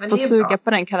får suga på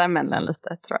den karamellen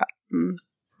lite, tror jag.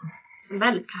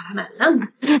 Smällkaramellen.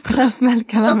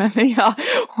 Smällkaramellen, ja.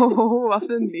 Vad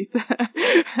fyndigt.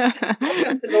 Jag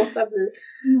kan inte låta bli.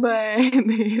 Nej, det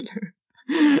är lugnt.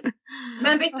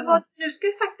 Men vet du vad, nu ska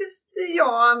faktiskt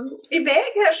jag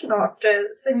iväg här snart.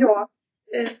 Så jag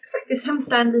ska faktiskt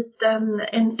hämta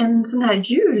en sån här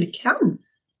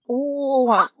julkrans.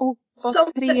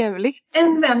 Vad trevligt.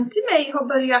 En vän till mig har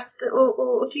börjat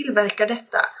att tillverka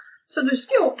detta. Så nu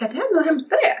ska jag åka till henne och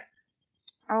hämta det.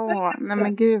 Nej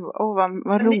men gud,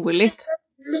 vad roligt.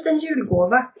 En liten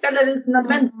julgåva, eller en liten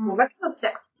adventsgåva kan man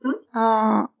säga.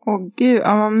 Gud,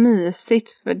 vad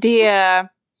mysigt. För det är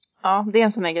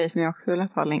en sån här grej som jag också vill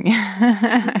ha länge.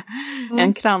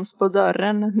 En krans på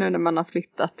dörren nu när man har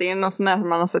flyttat. Det är något sånt här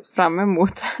man har sett fram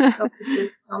emot. Ja,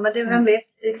 precis. Ja, men vem vet,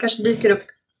 det kanske dyker upp.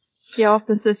 Ja,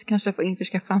 precis. Kanske får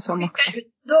införskaffa en sån också.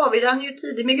 David, han är ju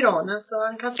tidig med granen så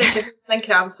han kan säkert få en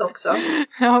krans också.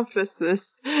 Ja,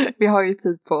 precis. Vi har ju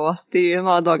tid på oss. Det är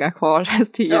några dagar kvar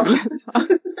till jul.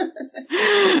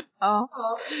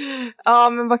 Ja,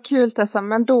 men vad kul Tessa.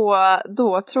 Men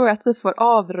då tror jag att vi får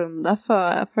avrunda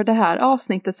för det här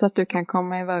avsnittet så att du kan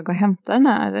komma iväg och hämta den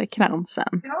här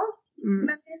kransen. Ja, men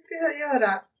det ska jag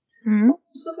göra. Och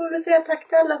så får vi säga tack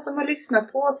till alla som har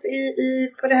lyssnat på oss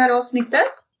på det här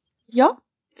avsnittet. Ja,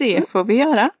 det får vi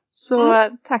göra. Så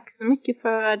tack så mycket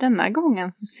för denna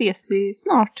gången, så ses vi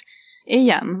snart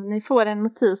igen. Ni får en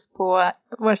notis på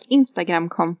vårt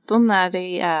Instagram-konto när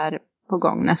det är på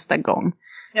gång nästa gång.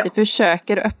 Ja. Vi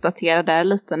försöker uppdatera där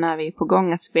lite när vi är på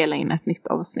gång att spela in ett nytt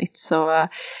avsnitt. Så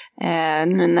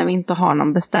nu när vi inte har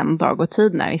någon bestämd dag och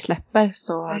tid när vi släpper,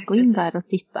 så gå in där och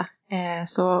titta.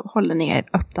 Så håller ni er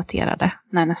uppdaterade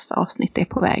när nästa avsnitt är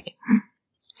på väg.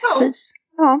 Precis.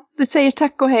 Ja, vi säger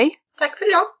tack och hej. Tack för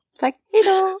idag. Tack, hej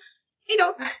då. Hej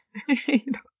då. Hej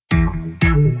då.